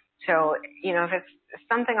 So, you know, if it's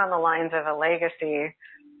something on the lines of a legacy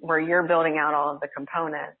where you're building out all of the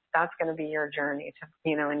components, that's going to be your journey to,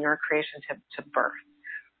 you know, in your creation to birth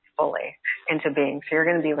fully into being. So you're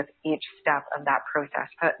going to be with each step of that process.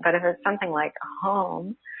 But if it's something like a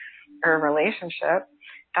home or a relationship,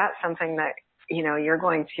 that's something that, you know, you're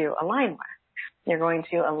going to align with. You're going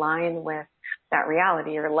to align with that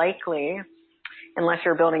reality. You're likely, unless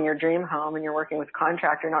you're building your dream home and you're working with a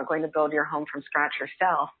contractor, you're not going to build your home from scratch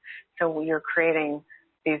yourself. So you're creating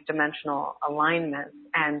these dimensional alignments.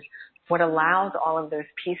 And what allows all of those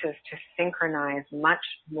pieces to synchronize much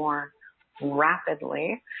more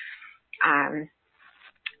rapidly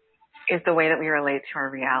is the way that we relate to our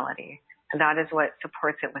reality. And that is what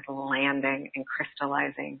supports it with landing and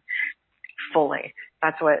crystallizing fully.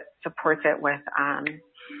 That's what supports it with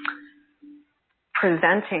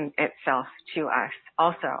presenting itself to us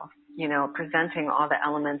also, you know, presenting all the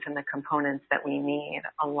elements and the components that we need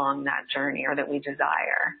along that journey or that we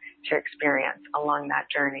desire to experience along that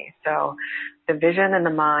journey. So the vision and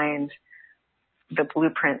the mind, the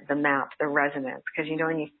blueprint, the map, the resonance, because, you know,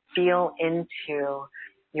 when you feel into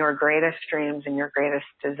your greatest dreams and your greatest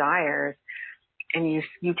desires and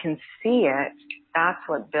you can see it, that's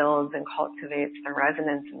what builds and cultivates the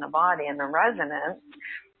resonance in the body. And the resonance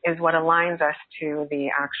is what aligns us to the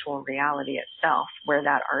actual reality itself, where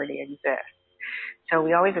that already exists. So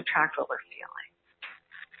we always attract what we're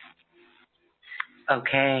feeling.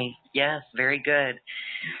 Okay. Yes, very good.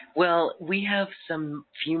 Well, we have some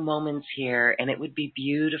few moments here, and it would be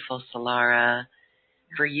beautiful, Solara,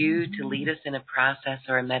 for you to lead us in a process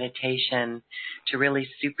or a meditation to really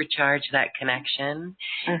supercharge that connection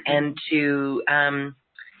and to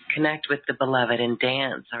connect with the beloved and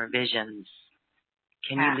dance our visions.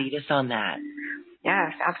 Can you lead us on that?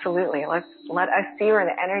 Yes, absolutely. Let us see where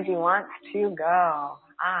the energy wants to go.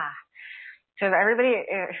 So everybody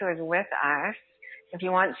who is with us, if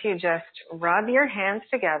you want to just rub your hands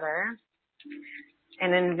together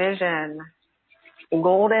and envision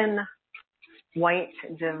golden, white,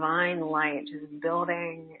 divine light just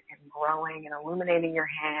building and growing and illuminating your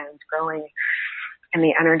hands, growing in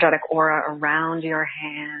the energetic aura around your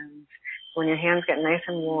hands, When your hands get nice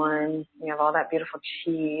and warm, you have all that beautiful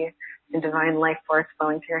chi and divine life force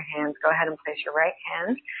flowing through your hands. Go ahead and place your right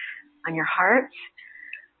hand on your heart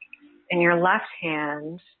and your left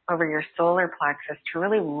hand over your solar plexus to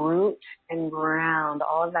really root and ground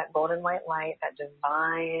all of that golden white light, that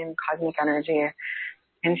divine cosmic energy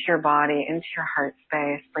into your body, into your heart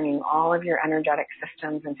space, bringing all of your energetic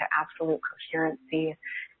systems into absolute coherency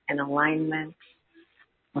and alignment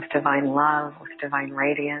with divine love, with divine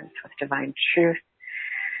radiance, with divine truth.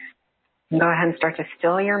 And go ahead and start to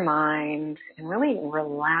still your mind and really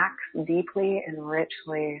relax deeply and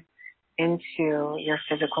richly into your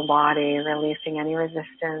physical body, releasing any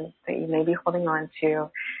resistance that you may be holding on to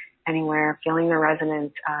anywhere, feeling the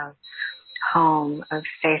resonance of home, of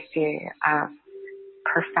safety, of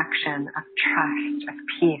perfection, of trust, of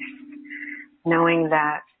peace, knowing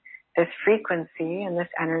that this frequency and this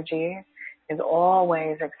energy is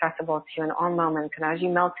always accessible to you in all moments. And as you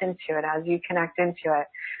melt into it, as you connect into it,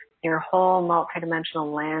 your whole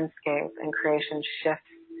multidimensional landscape and creation shifts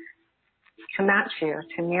to match you,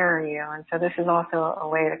 to mirror you. And so this is also a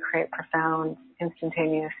way to create profound,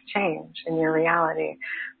 instantaneous change in your reality.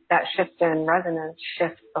 That shift in resonance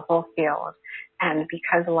shifts the whole field. And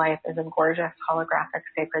because life is a gorgeous holographic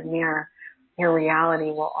sacred mirror, your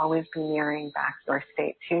reality will always be mirroring back your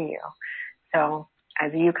state to you. So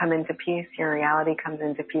as you come into peace, your reality comes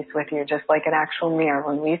into peace with you, just like an actual mirror.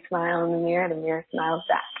 When we smile in the mirror smiles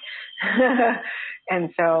back. And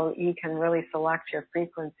so you can really select your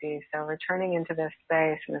frequency. So returning into this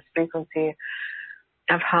space and this frequency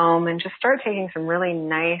of home, and just start taking some really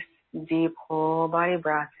nice, deep, whole body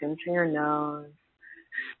breaths in through your nose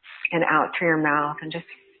and out through your mouth, and just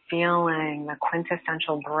feeling the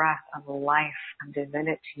quintessential breath of life, of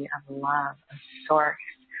divinity, of love, of source,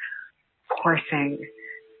 coursing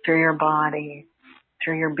through your body,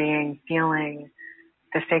 through your being, feeling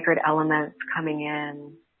the sacred elements coming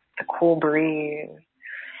in, the cool breeze,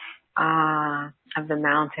 of the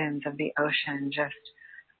mountains, of the ocean, just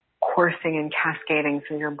coursing and cascading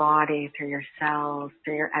through your body, through your cells,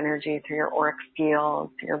 through your energy, through your auric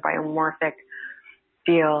fields, through your biomorphic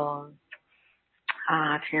fields,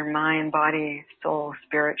 to your mind, body, soul,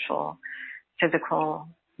 spiritual, physical,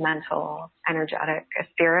 mental, energetic,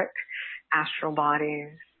 etheric, astral bodies.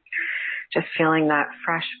 Just feeling that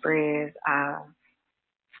fresh breeze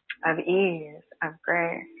of ease, of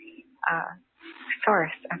grace,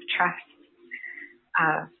 source, of trust,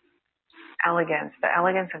 of elegance, the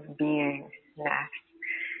elegance of beingness.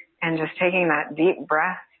 And just taking that deep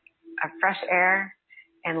breath of fresh air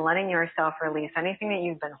and letting yourself release anything that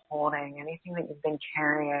you've been holding, anything that you've been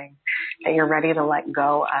carrying, that you're ready to let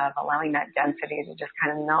go of, allowing that density to just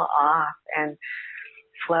kind of melt off and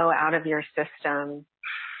flow out of your system.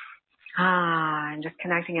 And just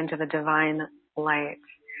connecting into the divine light,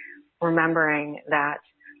 remembering that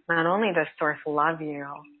not only does Source love you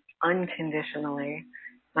unconditionally,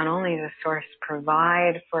 not only does Source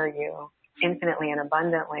provide for you infinitely and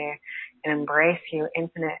abundantly and embrace you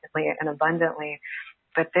infinitely and abundantly,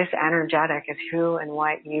 but this energetic is who and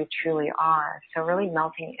what you truly are. So really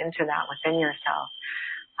melting into that within yourself.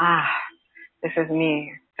 This is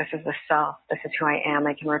me. This is the self. This is who I am.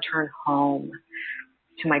 I can return home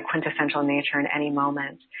to my quintessential nature in any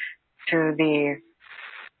moment through the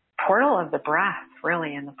portal of the breath,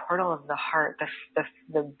 really, and the portal of the heart,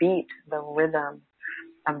 the beat, the rhythm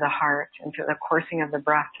of the heart, and through the coursing of the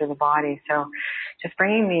breath through the body. So just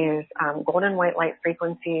bringing these golden white light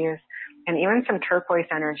frequencies and even some turquoise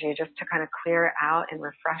energy just to kind of clear out and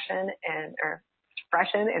freshen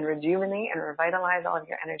and rejuvenate and revitalize all of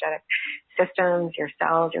your energetic systems, your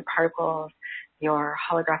cells, your particles, your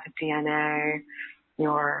holographic DNA,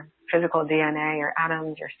 your physical DNA, your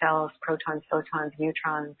atoms, your cells, protons, photons,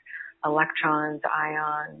 neutrons, electrons,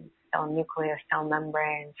 ions, cell nucleus, cell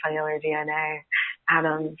membrane, cellular DNA,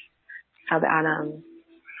 atoms, subatoms,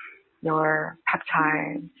 your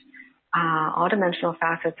peptides, all dimensional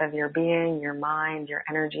facets of your being, your mind, your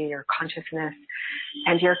energy, your consciousness,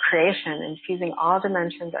 and your creation, infusing all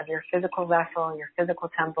dimensions of your physical vessel, your physical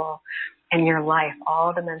temple, and your life,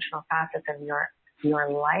 all dimensional facets of your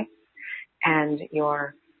life and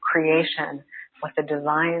your creation with the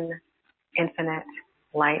divine, infinite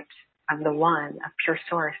light of the one, of pure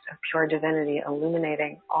source, of pure divinity,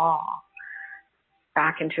 illuminating all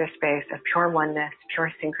back into a space of pure oneness,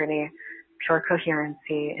 pure synchrony, pure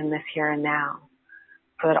coherency in this here and now,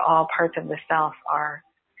 so that all parts of the self are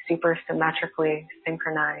super symmetrically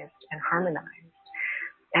synchronized and harmonized.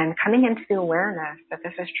 And coming into the awareness that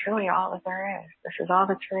this is truly all that there is. This is all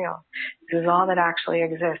that's real. This is all that actually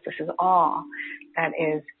exists. This is all that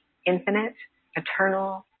is infinite,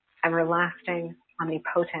 eternal, everlasting,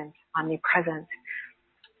 omnipotent, omnipresent.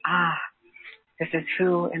 This is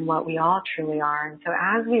who and what we all truly are. And so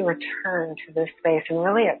as we return to this space, and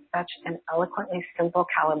really it's such an eloquently simple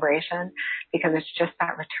calibration, because it's just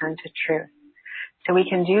that return to truth. So we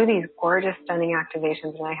can do these gorgeous, stunning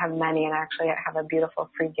activations, and I have many, and actually I have a beautiful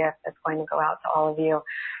free gift that's going to go out to all of you,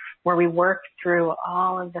 where we work through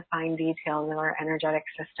all of the fine details of our energetic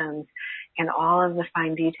systems and all of the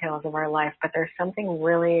fine details of our life. But there's something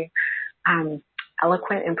really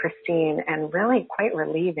eloquent and pristine and really quite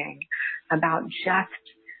relieving about just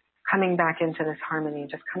coming back into this harmony,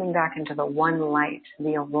 just coming back into the one light,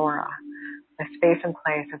 the aurora, the space and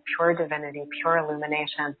place of pure divinity, pure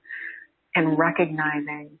illumination, and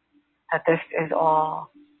recognizing that this is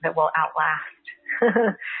all that will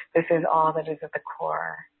outlast. This is all that is at the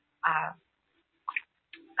core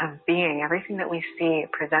of being. Everything that we see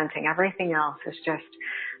presenting, everything else is just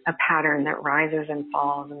a pattern that rises and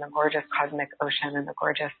falls in the gorgeous cosmic ocean and the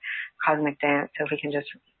gorgeous cosmic dance. So if we can just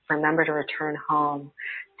remember to return home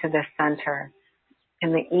to this center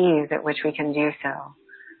in the ease at which we can do so.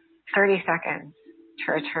 30 seconds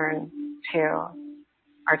to return to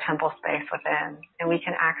our temple space within. And we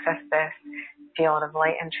can access this field of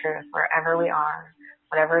light and truth wherever we are,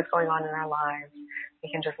 whatever is going on in our lives.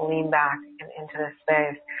 We can just lean back and into this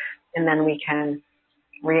space, and then we can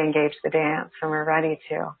re-engage the dance when we're ready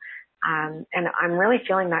to. And I'm really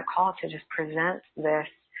feeling that call to just present this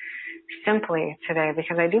simply today,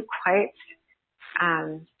 because I do quite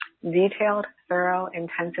detailed, thorough,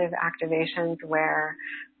 intensive activations where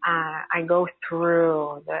I go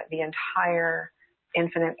through the entire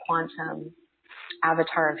infinite quantum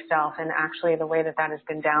avatar of self. And actually the way that has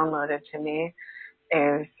been downloaded to me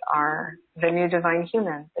is the new divine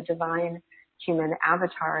human, the divine human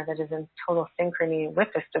avatar that is in total synchrony with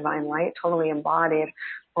this divine light, totally embodied,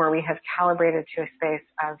 where we have calibrated to a space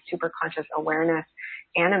of super conscious awareness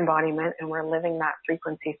and embodiment, and we're living that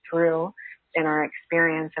frequency through in our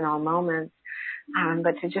experience in all moments.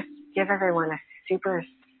 But to just give everyone a super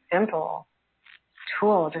simple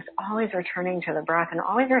tool, just always returning to the breath and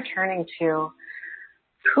always returning to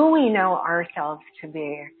who we know ourselves to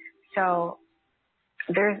be. So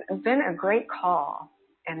there's been a great call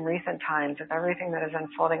in recent times with everything that is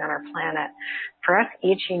unfolding on our planet for us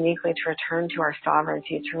each uniquely to return to our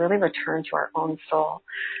sovereignty, to really return to our own soul.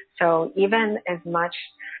 So even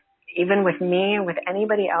with me, with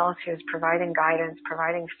anybody else who's providing guidance,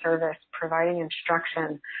 providing service, providing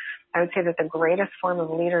instruction, I would say that the greatest form of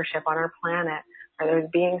leadership on our planet are those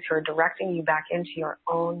beings who are directing you back into your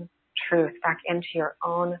own truth, back into your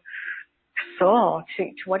own soul,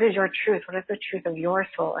 to what is your truth, what is the truth of your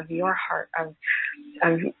soul, of your heart,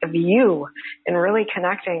 of you, and really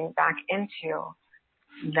connecting back into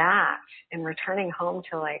that and returning home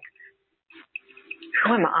to like,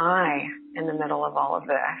 who am I in the middle of all of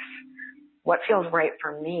this? What feels right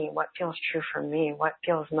for me? What feels true for me? What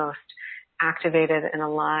feels most activated and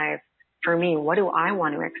alive for me? What do I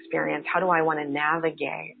want to experience? How do I want to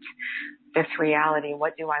navigate this reality?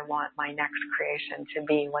 What do I want my next creation to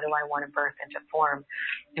be? What do I want to birth into form?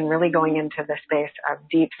 And really going into the space of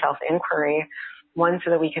deep self-inquiry, one,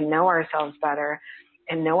 so that we can know ourselves better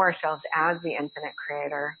and know ourselves as the infinite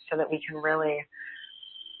creator, so that we can really,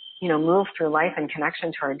 move through life in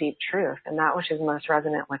connection to our deep truth and that which is most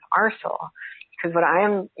resonant with our soul. Because what I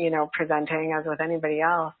am, presenting, as with anybody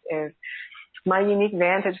else, is my unique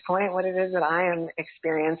vantage point, what it is that I am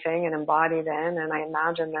experiencing and embodied in. And I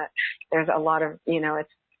imagine that there's a lot of,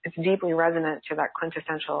 it's deeply resonant to that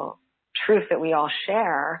quintessential truth that we all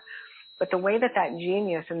share. But the way that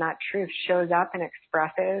genius and that truth shows up and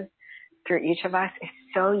expresses through each of us is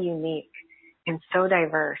so unique and so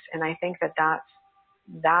diverse. And I think that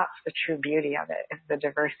that's the true beauty of it, is the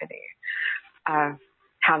diversity of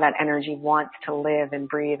how that energy wants to live and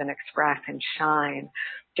breathe and express and shine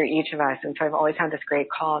through each of us. And so I've always had this great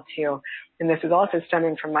call to, and this is also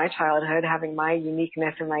stemming from my childhood, having my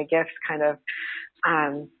uniqueness and my gifts kind of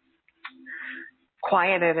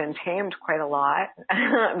quieted and tamed quite a lot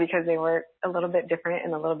because they were a little bit different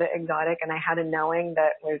and a little bit exotic. And I had a knowing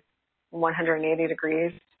that was 180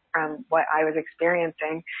 degrees from what I was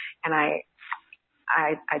experiencing. And I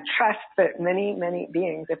trust that many, many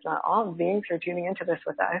beings, if not all beings who are tuning into this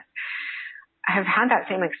with us, have had that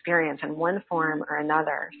same experience in one form or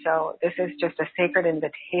another. So this is just a sacred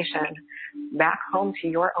invitation back home to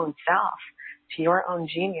your own self, to your own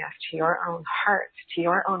genius, to your own heart, to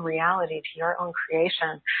your own reality, to your own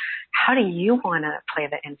creation. How do you want to play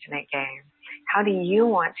the infinite game? How do you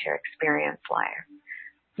want to experience life?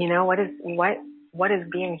 What is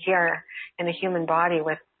being here in the human body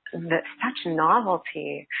with such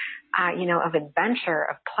novelty, of adventure,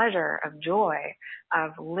 of pleasure, of joy,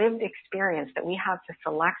 of lived experience that we have to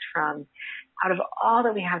select from out of all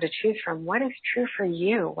that we have to choose from. What is true for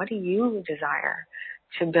you? What do you desire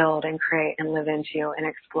to build and create and live into and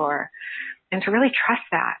explore? And to really trust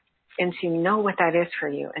that and to know what that is for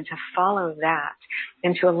you and to follow that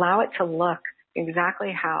and to allow it to look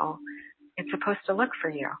exactly how it's supposed to look for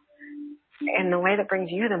you in the way that brings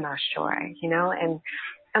you the most joy, and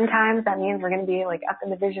sometimes that means we're going to be like up in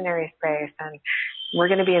the visionary space and we're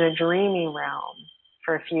going to be in a dreamy realm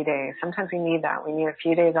for a few days. Sometimes we need that. We need a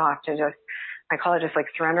few days off to just, I call it just like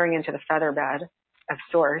surrendering into the feather bed of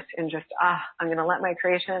source and just, I'm going to let my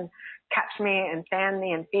creation catch me and fan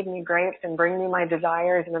me and feed me grapes and bring me my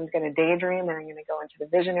desires, and I'm going to daydream and I'm going to go into the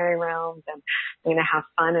visionary realms and I'm going to have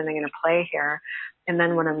fun and I'm going to play here. And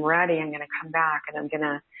then when I'm ready, I'm going to come back and I'm going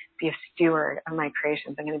to be a steward of my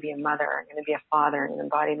creations. I'm going to be a mother. I'm going to be a father and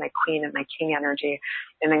embody my queen and my king energy.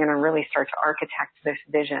 And I'm going to really start to architect this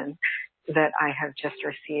vision that I have just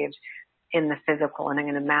received in the physical, and I'm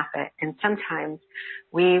going to map it. And sometimes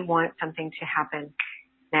we want something to happen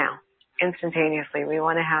now, instantaneously. We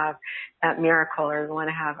want to have that miracle, or we want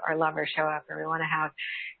to have our lover show up, or we want to have,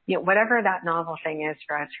 whatever that novel thing is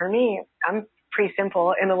for us. For me, I'm pretty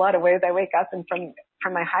simple in a lot of ways. I wake up and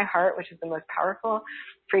from my high heart, which is the most powerful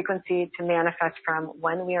frequency to manifest from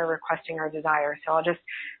when we are requesting our desire. So I'll just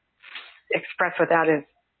express what that is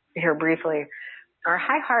here briefly. Our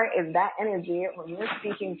high heart is that energy when we're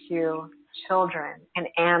speaking to children and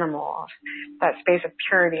animals, that space of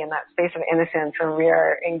purity and that space of innocence when we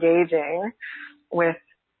are engaging with,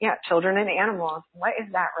 children and animals. What is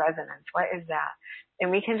that resonance? What is that? And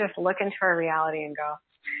we can just look into our reality and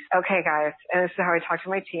go, okay, guys, and this is how I talk to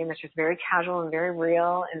my team. It's just very casual and very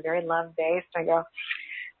real and very love-based. I go,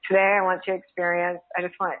 today I want to experience, I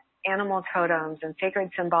just want animal totems and sacred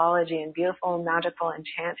symbology and beautiful, magical,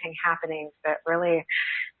 enchanting happenings that really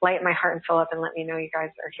light my heart and soul up and let me know you guys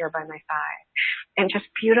are here by my side. And just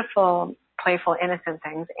beautiful, playful, innocent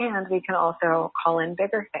things. And we can also call in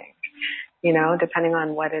bigger things, depending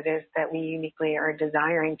on what it is that we uniquely are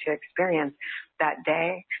desiring to experience that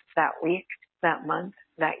day, that week, that month,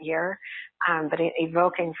 that year, but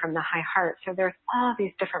evoking from the high heart. So there's all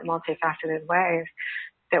these different multifaceted ways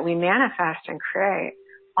that we manifest and create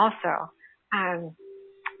also.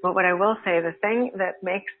 But what I will say, the thing that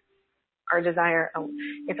makes our desire,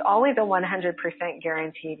 it's always a 100%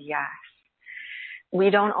 guaranteed yes. We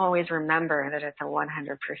don't always remember that it's a 100%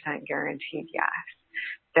 guaranteed yes,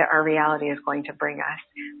 that our reality is going to bring us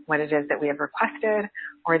what it is that we have requested,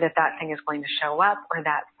 or that thing is going to show up, or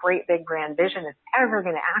that great big grand vision is ever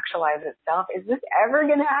going to actualize itself. Is this ever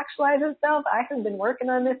going to actualize itself? I have been working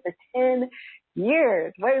on this for 10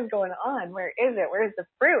 years. What is going on? Where is it? Where's the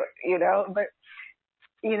fruit? But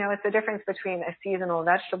it's the difference between a seasonal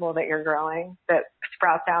vegetable that you're growing that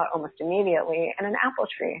sprouts out almost immediately and an apple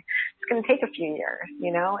tree. It's going to take a few years,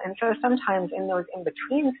 and so sometimes in those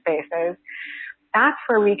in-between spaces, that's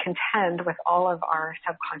where we contend with all of our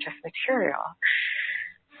subconscious material.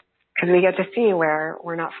 Because we get to see where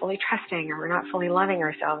we're not fully trusting, or we're not fully loving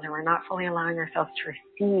ourselves, and we're not fully allowing ourselves to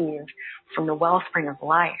receive from the wellspring of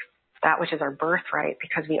life, that which is our birthright,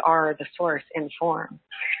 because we are the source in form.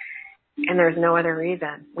 And there's no other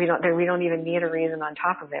reason. We don't even need a reason on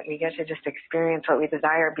top of it. We get to just experience what we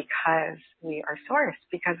desire because we are source,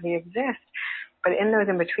 because we exist. But in those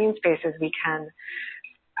in-between spaces, we can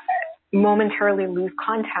momentarily lose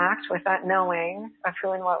contact with that knowing of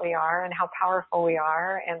who and what we are and how powerful we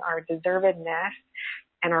are and our deservedness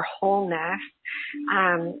and our wholeness.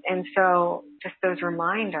 And so just those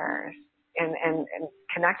reminders and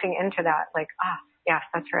connecting into that, like, yes,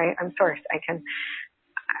 that's right. I'm source.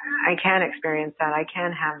 I can experience that. I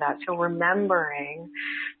can have that. So remembering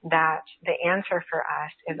that the answer for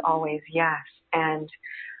us is always yes. And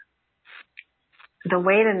the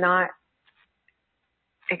way to not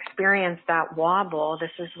experience that wobble,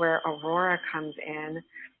 this is where Aurora comes in,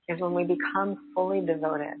 is when we become fully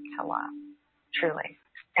devoted to love, truly,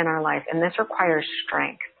 in our life. And this requires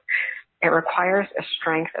strength. It requires a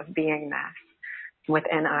strength of beingness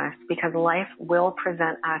within us, because life will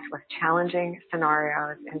present us with challenging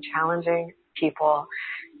scenarios and challenging people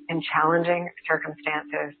and challenging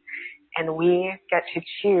circumstances. And we get to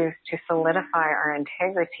choose to solidify our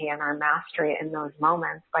integrity and our mastery in those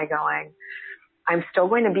moments by going, I'm still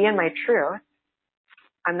going to be in my truth.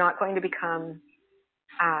 I'm not going to become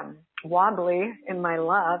wobbly in my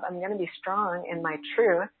love. I'm going to be strong in my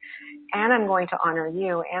truth, and I'm going to honor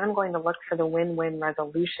you, and I'm going to look for the win-win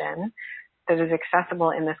resolution that is accessible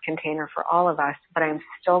in this container for all of us, but I'm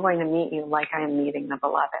still going to meet you like I am meeting the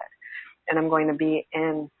beloved, and I'm going to be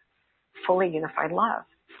in fully unified love.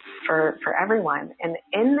 for everyone. And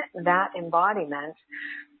in that embodiment,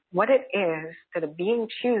 what it is that a being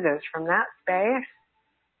chooses from that space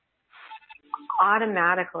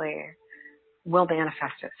automatically will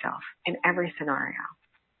manifest itself in every scenario,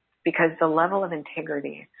 because the level of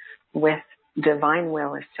integrity with divine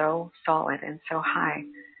will is so solid and so high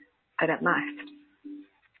that it must.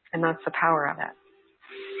 And that's the power of it.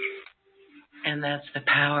 And that's the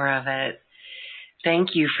power of it. Thank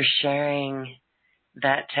you for sharing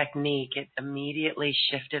that technique. It immediately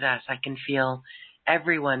shifted us. I can feel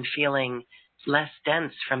everyone feeling less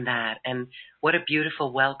dense from that. And what a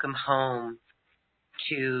beautiful welcome home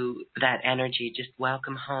to that energy. Just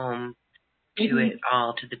welcome home to it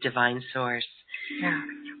all, to the divine source. Yeah.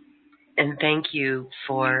 And thank you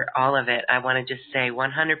for all of it. I want to just say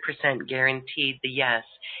 100% guaranteed the yes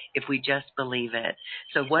if we just believe it.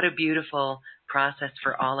 So what a beautiful process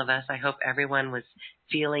for all of us. I hope everyone was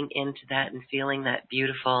feeling into that and feeling that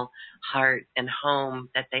beautiful heart and home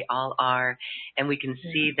that they all are. And we can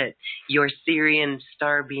see that your Sirian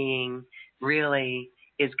star being really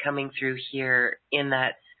is coming through here in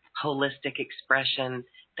that holistic expression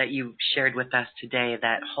that you shared with us today,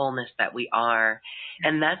 that wholeness that we are.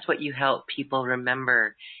 And that's what you help people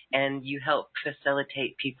remember. And you help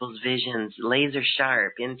facilitate people's visions laser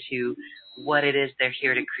sharp into what it is they're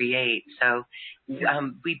here to create. So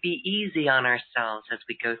we be easy on ourselves as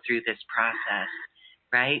we go through this process,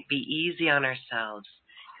 right? Be easy on ourselves.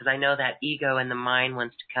 Because I know that ego and the mind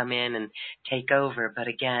wants to come in and take over. But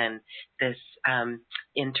again, this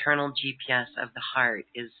internal GPS of the heart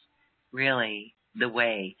is really the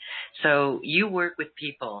way. So you work with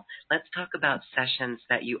people. Let's talk about sessions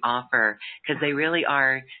that you offer, because they really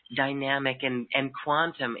are dynamic and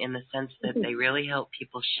quantum in the sense that they really help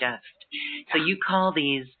people shift. So you call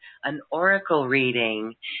these an oracle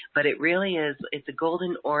reading, but it really is, it's a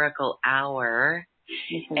golden oracle hour.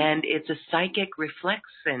 And it's a psychic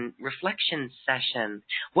reflection session.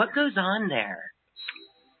 What goes on there?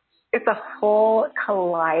 It's a whole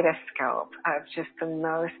kaleidoscope of just the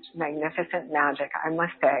most magnificent magic, I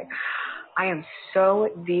must say. I am so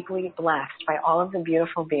deeply blessed by all of the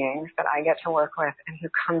beautiful beings that I get to work with and who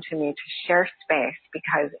come to me to share space,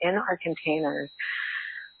 because in our containers,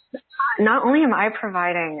 not only am I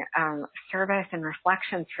providing service and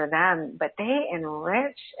reflections for them, but they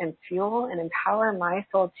enrich and fuel and empower my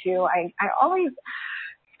soul too. I always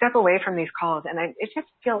step away from these calls and I just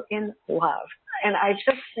feel in love. And I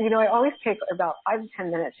just, I always take about 5 to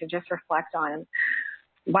 10 minutes to just reflect on,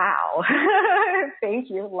 wow, thank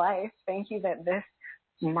you, life. Thank you that this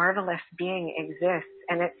marvelous being exists.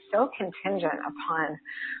 And it's so contingent upon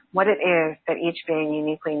what it is that each being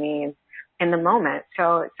uniquely needs in the moment.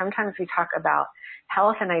 So sometimes we talk about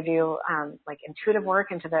health, and I do like intuitive work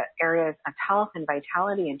into the areas of health and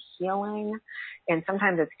vitality and healing. And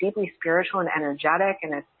sometimes it's deeply spiritual and energetic,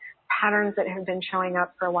 and it's patterns that have been showing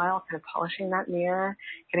up for a while, kind of polishing that mirror,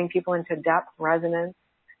 getting people into depth, resonance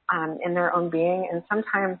in their own being. And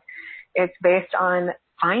sometimes it's based on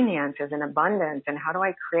finances and abundance, and how do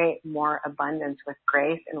I create more abundance with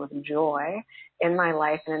grace and with joy in my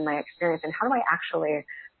life and in my experience, and how do I actually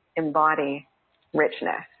embody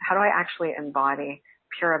richness? How do I actually embody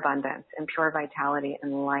pure abundance and pure vitality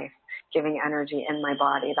and life-giving energy in my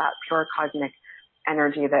body, that pure cosmic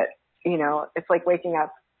energy that, it's like waking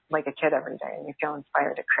up like a kid every day and you feel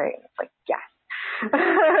inspired to create. And it's like, yes.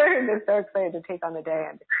 I'm just so excited to take on the day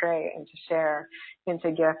and to create and to share and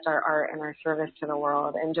to gift our art and our service to the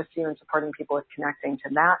world, and just even supporting people with connecting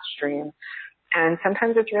to that stream. And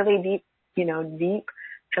sometimes it's really deep, deep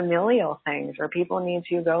familial things where people need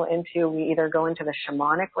to go into, we either go into the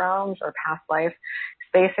shamanic realms or past life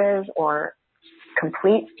spaces, or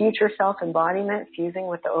complete future self-embodiment, fusing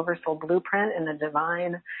with the oversoul blueprint and the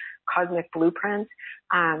divine cosmic blueprint,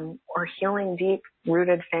 or healing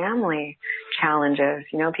deep-rooted family challenges.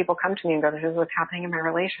 People come to me and go, this is what's happening in my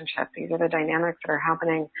relationship. These are the dynamics that are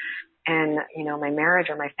happening in, my marriage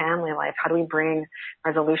or my family life. How do we bring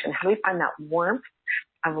resolution? How do we find that warmth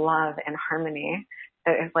of love and harmony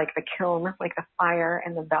that is like the kiln, like the fire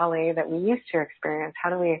in the belly that we used to experience? How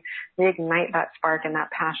do we reignite that spark and that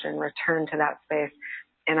passion, return to that space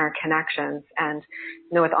in our connections? And,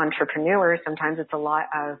 with entrepreneurs, sometimes it's a lot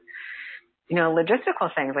of,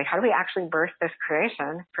 logistical things, like how do we actually birth this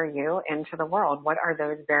creation for you into the world? What are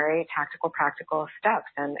those very tactical, practical steps?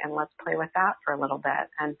 And let's play with that for a little bit.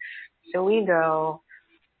 And so we go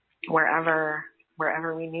wherever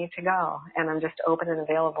we need to go. And I'm just open and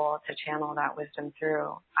available to channel that wisdom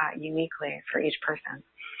through uniquely for each person.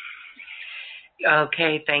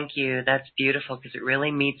 Okay, thank you. That's beautiful because it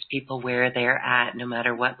really meets people where they're at, no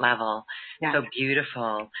matter what level. Yeah. So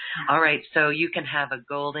beautiful. All right, so you can have a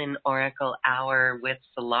golden oracle hour with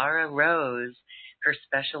Solara Rose. Her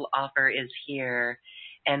special offer is here.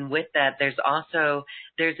 And with that, there's a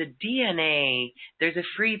DNA, there's a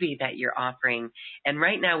freebie that you're offering. And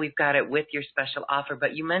right now we've got it with your special offer,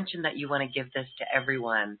 but you mentioned that you want to give this to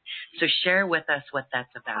everyone. So share with us what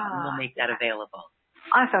that's about, and we'll make that available.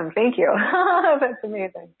 Awesome. Thank you. That's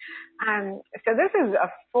amazing. So this is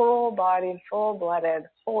a full-bodied, full-blooded,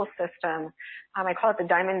 whole system. I call it the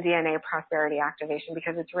Diamond DNA Prosperity Activation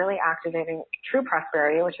because it's really activating true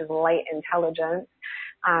prosperity, which is light intelligence,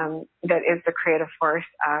 that is the creative force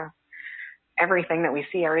of everything that we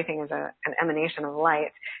see. Everything is an emanation of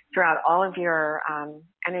light throughout all of your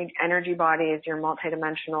energy bodies, your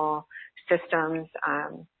multidimensional systems,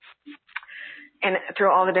 and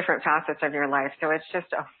through all the different facets of your life. So it's just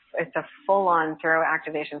it's a full-on thorough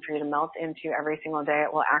activation for you to melt into every single day.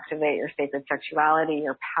 It will activate your sacred sexuality,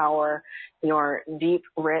 your power, your deep,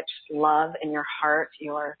 rich love in your heart,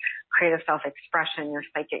 your creative self-expression, your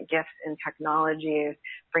psychic gifts and technologies,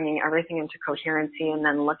 bringing everything into coherency, and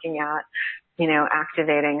then looking at,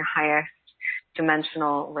 activating highest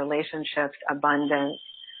dimensional relationships, abundance,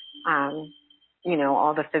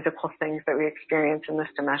 all the physical things that we experience in this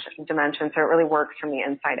dimension. So it really works from the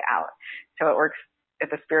inside out. So it works at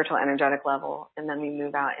the spiritual energetic level, and then we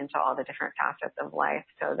move out into all the different facets of life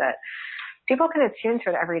so that people can attune to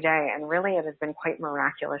it every day. And really it has been quite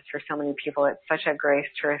miraculous for so many people. It's such a grace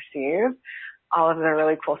to receive all of the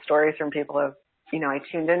really cool stories from people of, I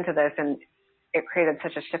tuned into this and it created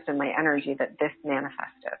such a shift in my energy that this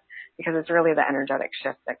manifested, because it's really the energetic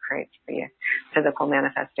shift that creates the physical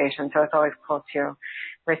manifestation. So it's always cool to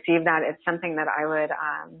receive that. It's something that I would,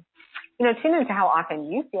 tune into how often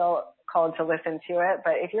you feel called to listen to it.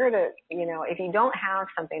 But if you're if you don't have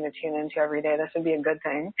something to tune into every day, this would be a good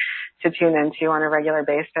thing to tune into on a regular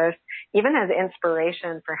basis, even as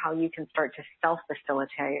inspiration for how you can start to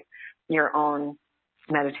self-facilitate your own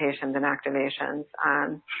meditations and activations.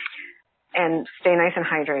 And stay nice and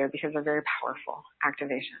hydrated because they're very powerful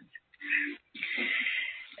activations.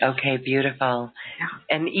 Okay, beautiful. Yeah.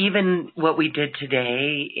 And even what we did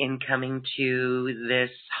today in coming to this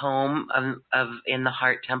home in the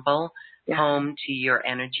Heart Temple, yeah. home to your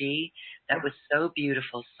energy, that yeah. was so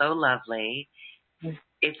beautiful, so lovely. Mm.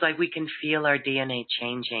 It's like we can feel our DNA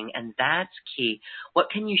changing, and that's key. What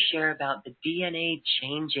can you share about the DNA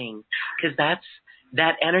changing? Because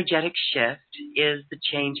that energetic shift is the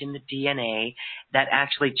change in the DNA that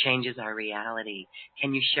actually changes our reality.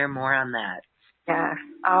 Can you share more on that? Yeah.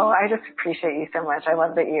 Oh, I just appreciate you so much. I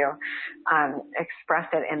love that you express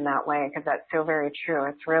it in that way, because that's so very true.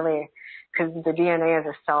 It's really, because the DNA is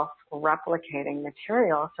a self-replicating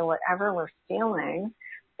material. So whatever we're feeling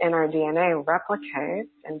in our DNA replicates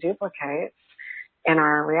and duplicates in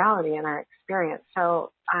our reality, in our experience.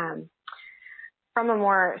 So, from a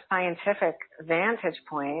more scientific vantage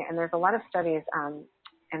point, and there's a lot of studies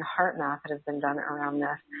in HeartMath that has been done around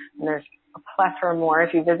this, and there's a plethora more.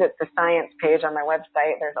 If you visit the science page on my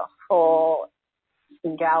website, there's a whole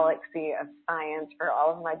galaxy of science for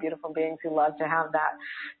all of my beautiful beings who love to have that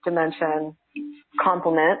dimension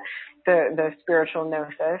complement the spiritual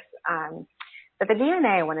gnosis. But the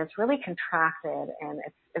DNA, when it's really contracted and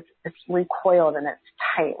it's recoiled and it's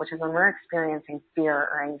tight, which is when we're experiencing fear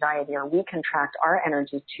or anxiety, or we contract our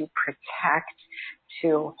energy to protect,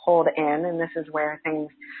 to hold in, and this is where things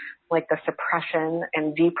like the suppression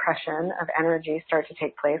and depression of energy start to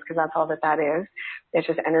take place, because that's all that is. It's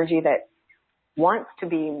just energy that wants to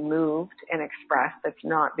be moved and expressed that's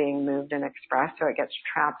not being moved and expressed, so it gets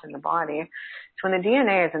trapped in the body. So when the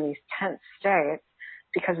DNA is in these tense states,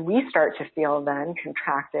 because we start to feel then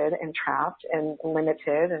contracted and trapped and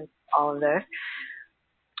limited and all of this,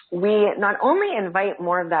 we not only invite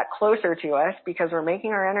more of that closer to us because we're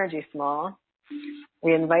making our energy small,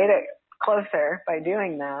 we invite it closer by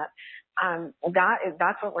doing that.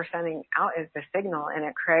 That's what we're sending out is the signal, and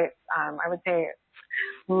it creates, I would say,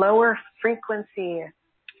 lower frequency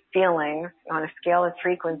feelings on a scale of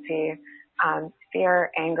frequency,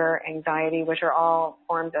 fear, anger, anxiety, which are all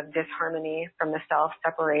forms of disharmony from the self,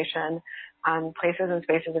 separation, places and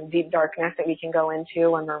spaces of deep darkness that we can go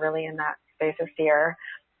into when we're really in that space of fear,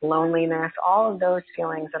 loneliness, all of those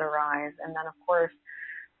feelings that arise. And then, of course,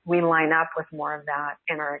 we line up with more of that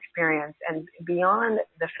in our experience. And beyond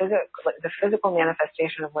the physical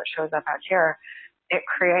manifestation of what shows up out here, it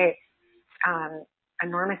creates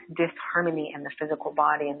enormous disharmony in the physical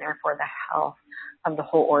body, and therefore the health of the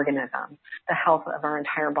whole organism, the health of our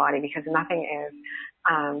entire body, because nothing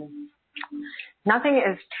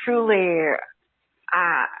is truly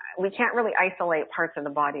we can't really isolate parts of the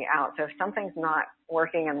body out. So if something's not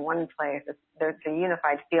working in one place, it's a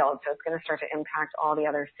unified field. So it's going to start to impact all the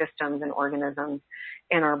other systems and organisms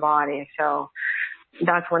in our body. So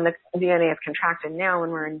that's when the DNA is contracted. Now,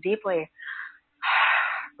 when we're in deeply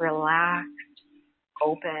relaxed,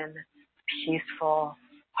 open, peaceful,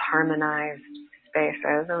 harmonized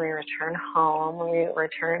spaces, and we return home, and we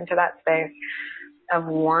return to that space of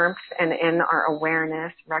warmth, and in our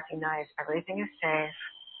awareness, recognize everything is safe,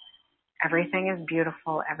 everything is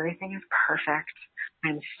beautiful, everything is perfect.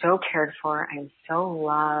 I'm so cared for. I'm so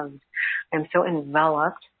loved. I'm so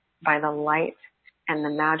enveloped by the light and the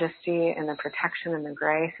majesty and the protection and the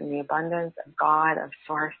grace and the abundance of God, of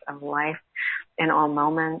source, of life in all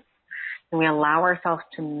moments. And we allow ourselves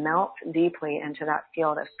to melt deeply into that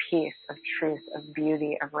field of peace, of truth, of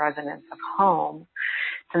beauty, of resonance, of home.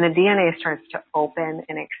 And the DNA starts to open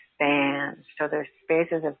and expand. So there's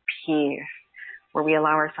spaces of peace where we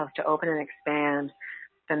allow ourselves to open and expand.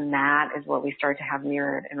 Then that is what we start to have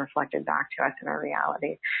mirrored and reflected back to us in our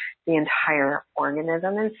reality. The entire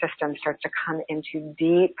organism and system starts to come into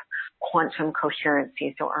deep quantum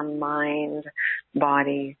coherency. So our mind,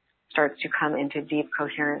 body starts to come into deep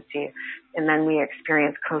coherency. And then we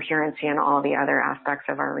experience coherency in all the other aspects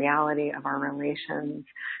of our reality, of our relations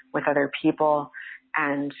with other people.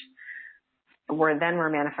 And we're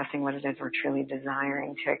manifesting what it is we're truly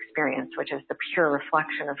desiring to experience, which is the pure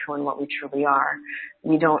reflection of who and what we truly are.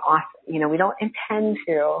 We don't intend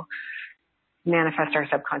to manifest our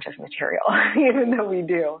subconscious material, even though we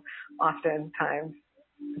do oftentimes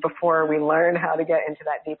before we learn how to get into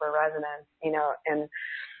that deeper resonance, and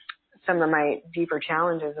some of my deeper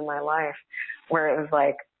challenges in my life where it was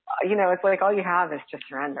like, it's like all you have is to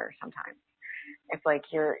surrender sometimes. It's like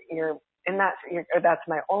that's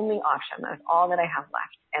my only option. That's all that I have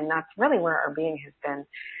left. And that's really where our being has been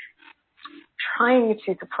trying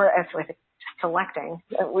to support us with selecting.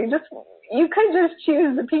 You could just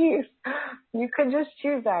choose the peace. You could just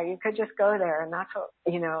choose that. You could just go there. And that's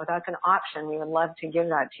that's an option. We would love to give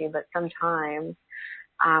that to you. But sometimes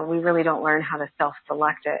we really don't learn how to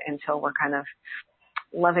self-select it until we're kind of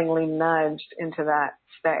lovingly nudged into that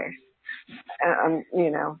space.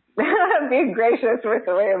 Being gracious with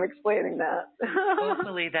the way I'm explaining that.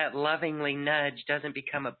 Hopefully that lovingly nudge doesn't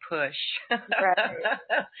become a push.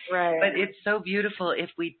 Right. But it's so beautiful if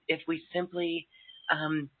we simply,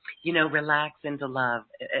 relax into love.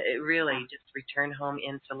 Really just return home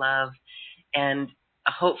into love. And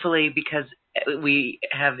hopefully, because we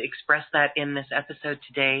have expressed that in this episode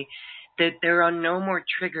today, that there are no more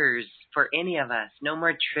triggers for any of us, no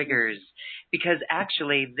more triggers, because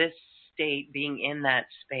actually this state, being in that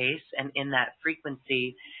space and in that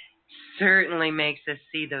frequency, certainly makes us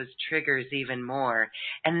see those triggers even more.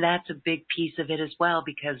 And that's a big piece of it as well,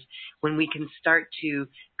 because when we can start to,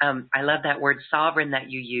 I love that word sovereign that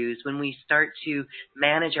you use, when we start to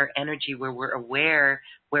manage our energy where we're aware,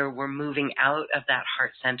 where we're moving out of that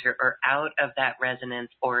heart center or out of that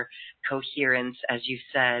resonance or coherence, as you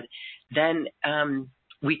said, then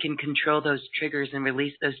we can control those triggers and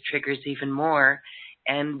release those triggers even more.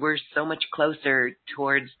 And we're so much closer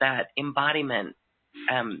towards that embodiment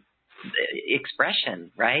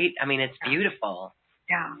expression, right? I mean, it's beautiful.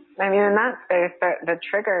 Yeah. I mean, in that space, the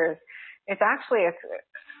triggers, it's the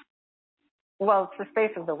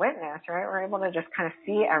space of the witness, right? We're able to just kind of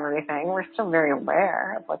see everything. We're still very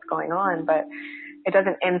aware of what's going on, but it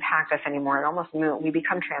doesn't impact us anymore. It almost we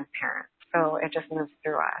become transparent. So it just moves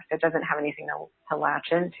through us. It doesn't have anything to latch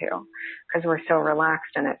into because we're so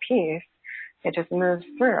relaxed and at peace. It just moves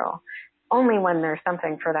through. Only when there's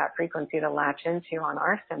something for that frequency to latch into on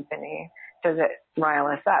our symphony does it rile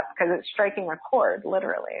us up, because it's striking a chord,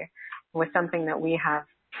 literally, with something that we have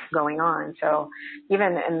going on. So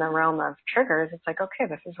even in the realm of triggers, it's like, okay,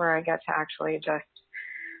 this is where I get to actually just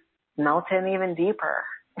melt in even deeper.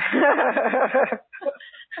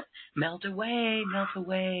 Melt away, melt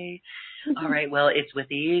away. All right, well, it's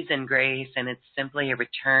with ease and grace, and it's simply a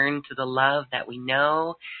return to the love that we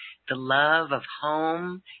know, the love of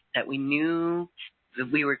home that we knew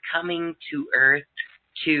that we were coming to Earth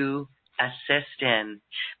to assist in,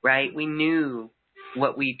 right? We knew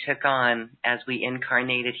what we took on as we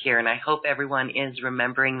incarnated here, and I hope everyone is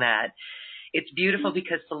remembering that. It's beautiful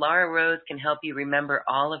because Solara Rose can help you remember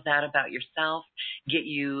all of that about yourself, get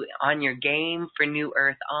you on your game for New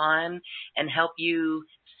Earth On, and help you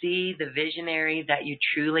see the visionary that you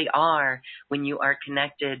truly are when you are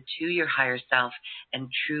connected to your higher self and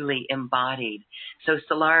truly embodied. So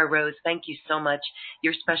Solara Rose, thank you so much.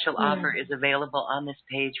 Your special offer is available on this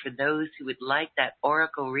page for those who would like that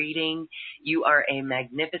oracle reading. You are a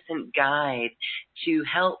magnificent guide to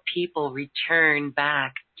help people return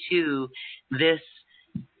back to this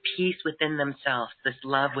peace within themselves, this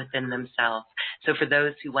love within themselves. So for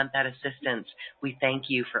those who want that assistance, we thank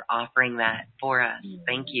you for offering that for us.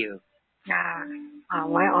 Thank you. Yeah,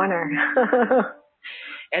 my honor.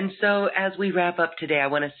 And so as we wrap up today, I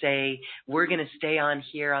want to say we're going to stay on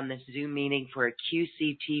here on this Zoom meeting for a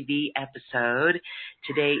QCTV episode.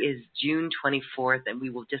 Today is June 24th, and we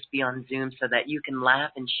will just be on Zoom so that you can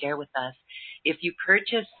laugh and share with us. If you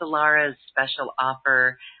purchase Solara's special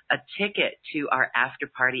offer, a ticket to our after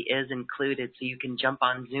party is included, so you can jump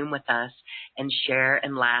on Zoom with us and share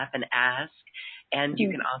and laugh and ask. And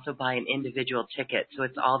you can also buy an individual ticket, so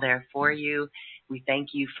it's all there for you. We thank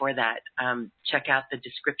you for that. Check out the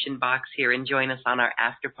description box here and join us on our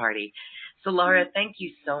after party. Solara, thank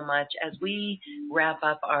you so much. As we wrap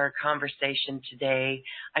up our conversation today,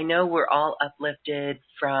 I know we're all uplifted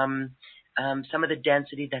from some of the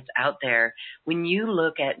density that's out there. When you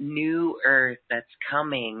look at New Earth that's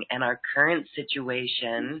coming and our current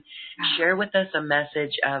situation, share with us a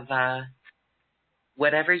message of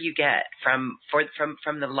whatever you get from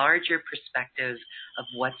the larger perspective of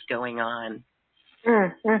what's going on.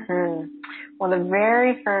 Mm-hmm. Well, the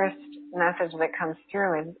very first message that comes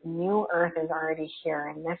through is New Earth is already here,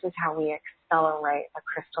 and this is how we accelerate the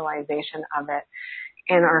crystallization of it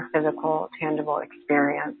in our physical, tangible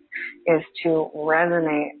experience, is to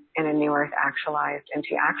resonate in a New Earth actualized, and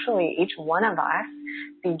to actually, each one of us,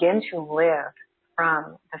 begin to live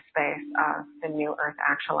from the space of the New Earth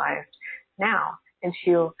actualized now, and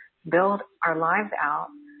to build our lives out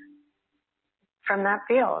from that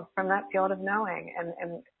field of knowing.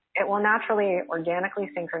 And it will naturally, organically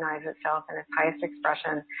synchronize itself in its highest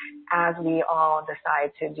expression as we all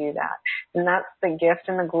decide to do that. And that's the gift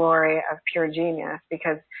and the glory of pure genius,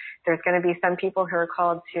 because there's going to be some people who are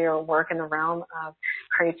called to work in the realm of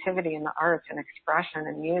creativity and the arts and expression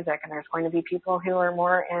and music. And there's going to be people who are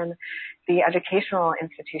more in the educational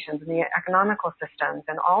institutions and the economical systems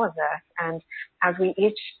and all of this. And as we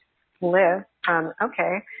each live from,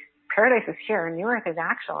 okay, Paradise is here, New Earth is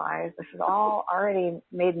actualized, this is all already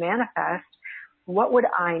made manifest, what would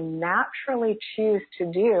I naturally choose to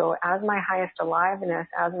do as my highest aliveness,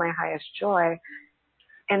 as my highest joy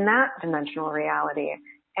in that dimensional reality?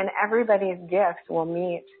 And everybody's gifts will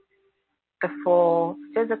meet the full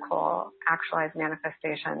physical actualized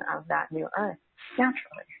manifestation of that New Earth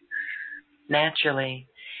naturally.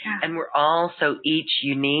 Yeah. And we're all so each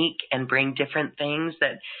unique and bring different things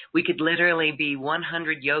that we could literally be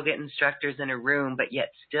 100 yoga instructors in a room, but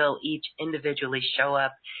yet still each individually show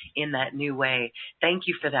up in that new way. Thank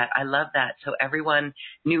you for that. I love that. So everyone,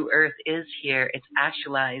 New Earth is here. It's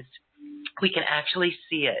actualized. We can actually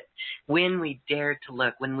see it when we dare to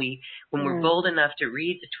look, when we're bold enough to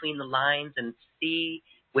read between the lines and see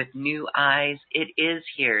with new eyes. It is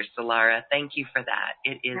here, Solara. Thank you for that.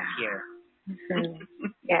 It is here.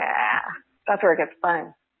 Yeah, that's where it gets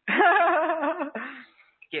fun.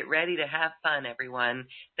 Get ready to have fun, everyone.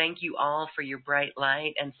 Thank you all for your bright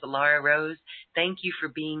light. And Solara Rose, thank you for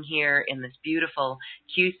being here in this beautiful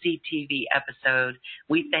QCTV episode.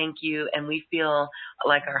 We thank you, and we feel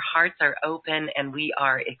like our hearts are open and we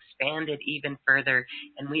are expanded even further,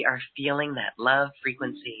 and we are feeling that love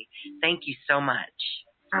frequency. Thank you so much.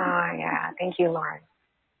 Oh, yeah. Thank you, Lauren.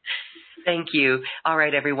 Thank you. All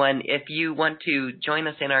right, everyone. If you want to join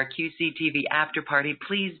us in our QCTV after party,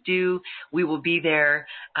 please do. We will be there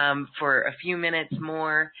for a few minutes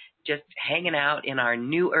more, just hanging out in our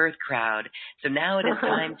New Earth crowd. So now it is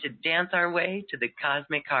time to dance our way to the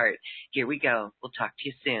cosmic heart. Here we go. We'll talk to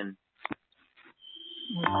you soon.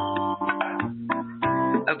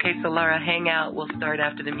 Okay, so Laura, hang out. We'll start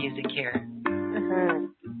after the music here. Mm-hmm.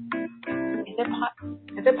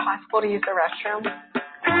 Is it possible to use the restroom?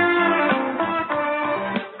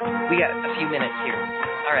 We got a few minutes here.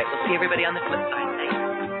 All right, we'll see everybody on the flip side. Thanks.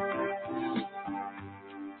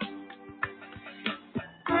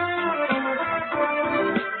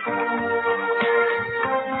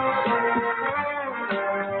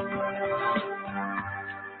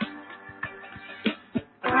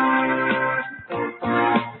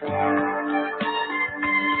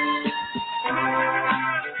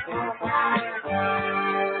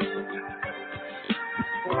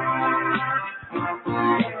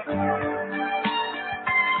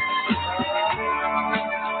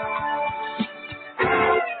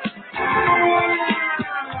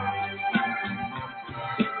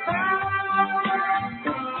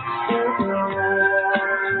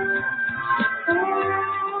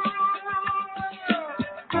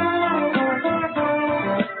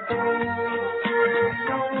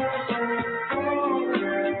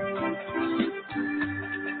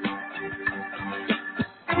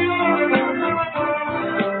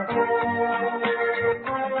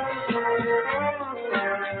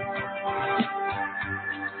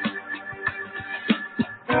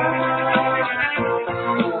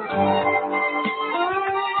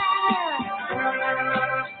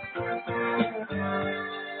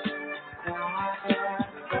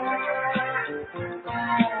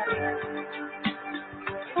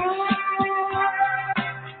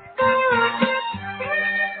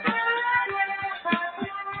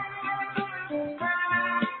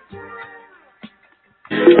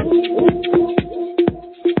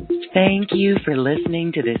 Thank you for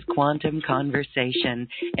listening to this quantum conversation,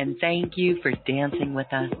 and thank you for dancing with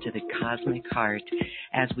us to the cosmic heart.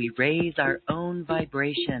 As we raise our own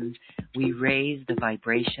vibration, we raise the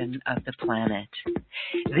vibration of the planet.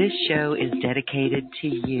 This show is dedicated to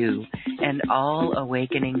you and all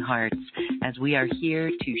awakening hearts, as we are here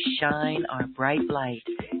to shine our bright light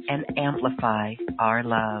and amplify our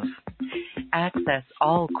love. Access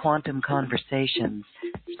all quantum conversations,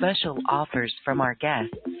 special offers from our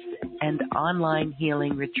guests, and online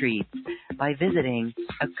healing retreats by visiting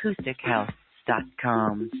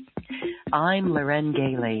acoustichealth.com. I'm Loren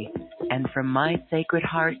Gailey, and from my sacred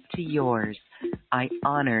heart to yours, I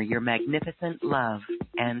honor your magnificent love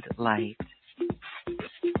and light.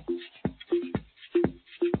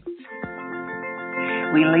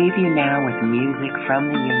 We leave you now with music from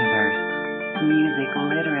the universe, music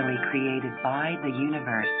literally created by the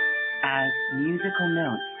universe as musical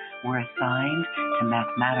notes were assigned to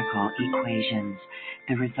mathematical equations.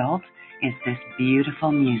 The result is this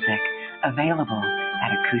beautiful music available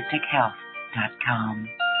at acoustichealth.com.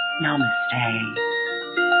 Namaste.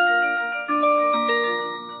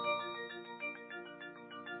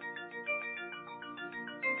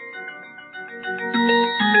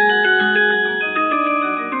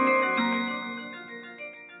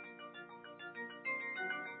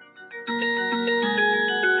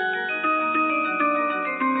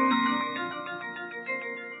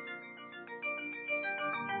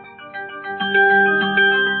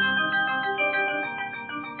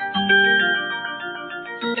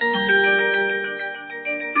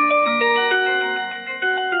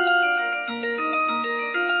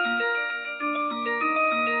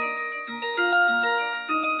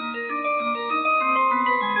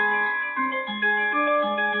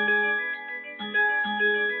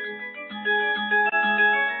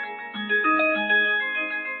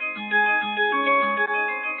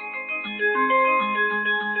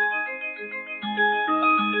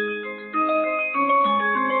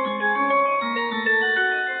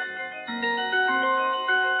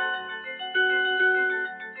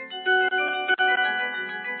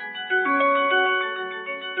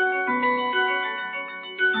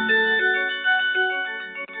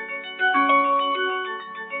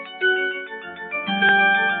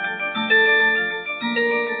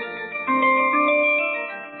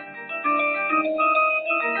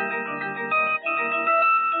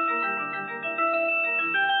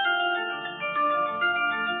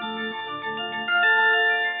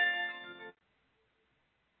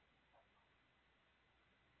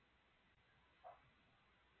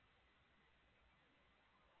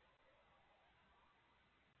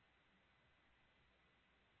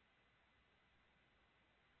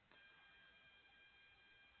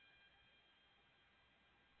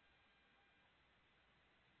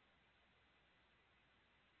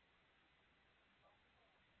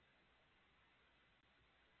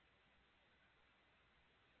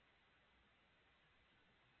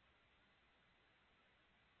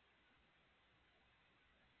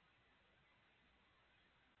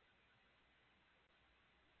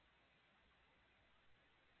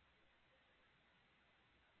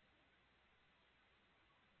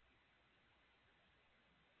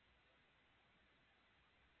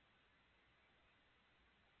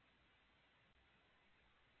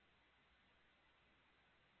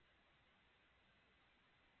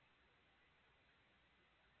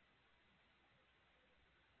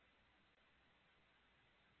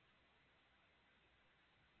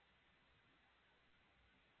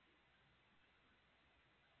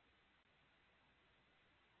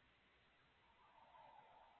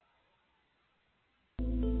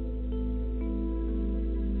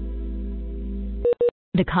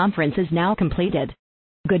 The conference is now completed.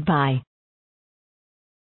 Goodbye.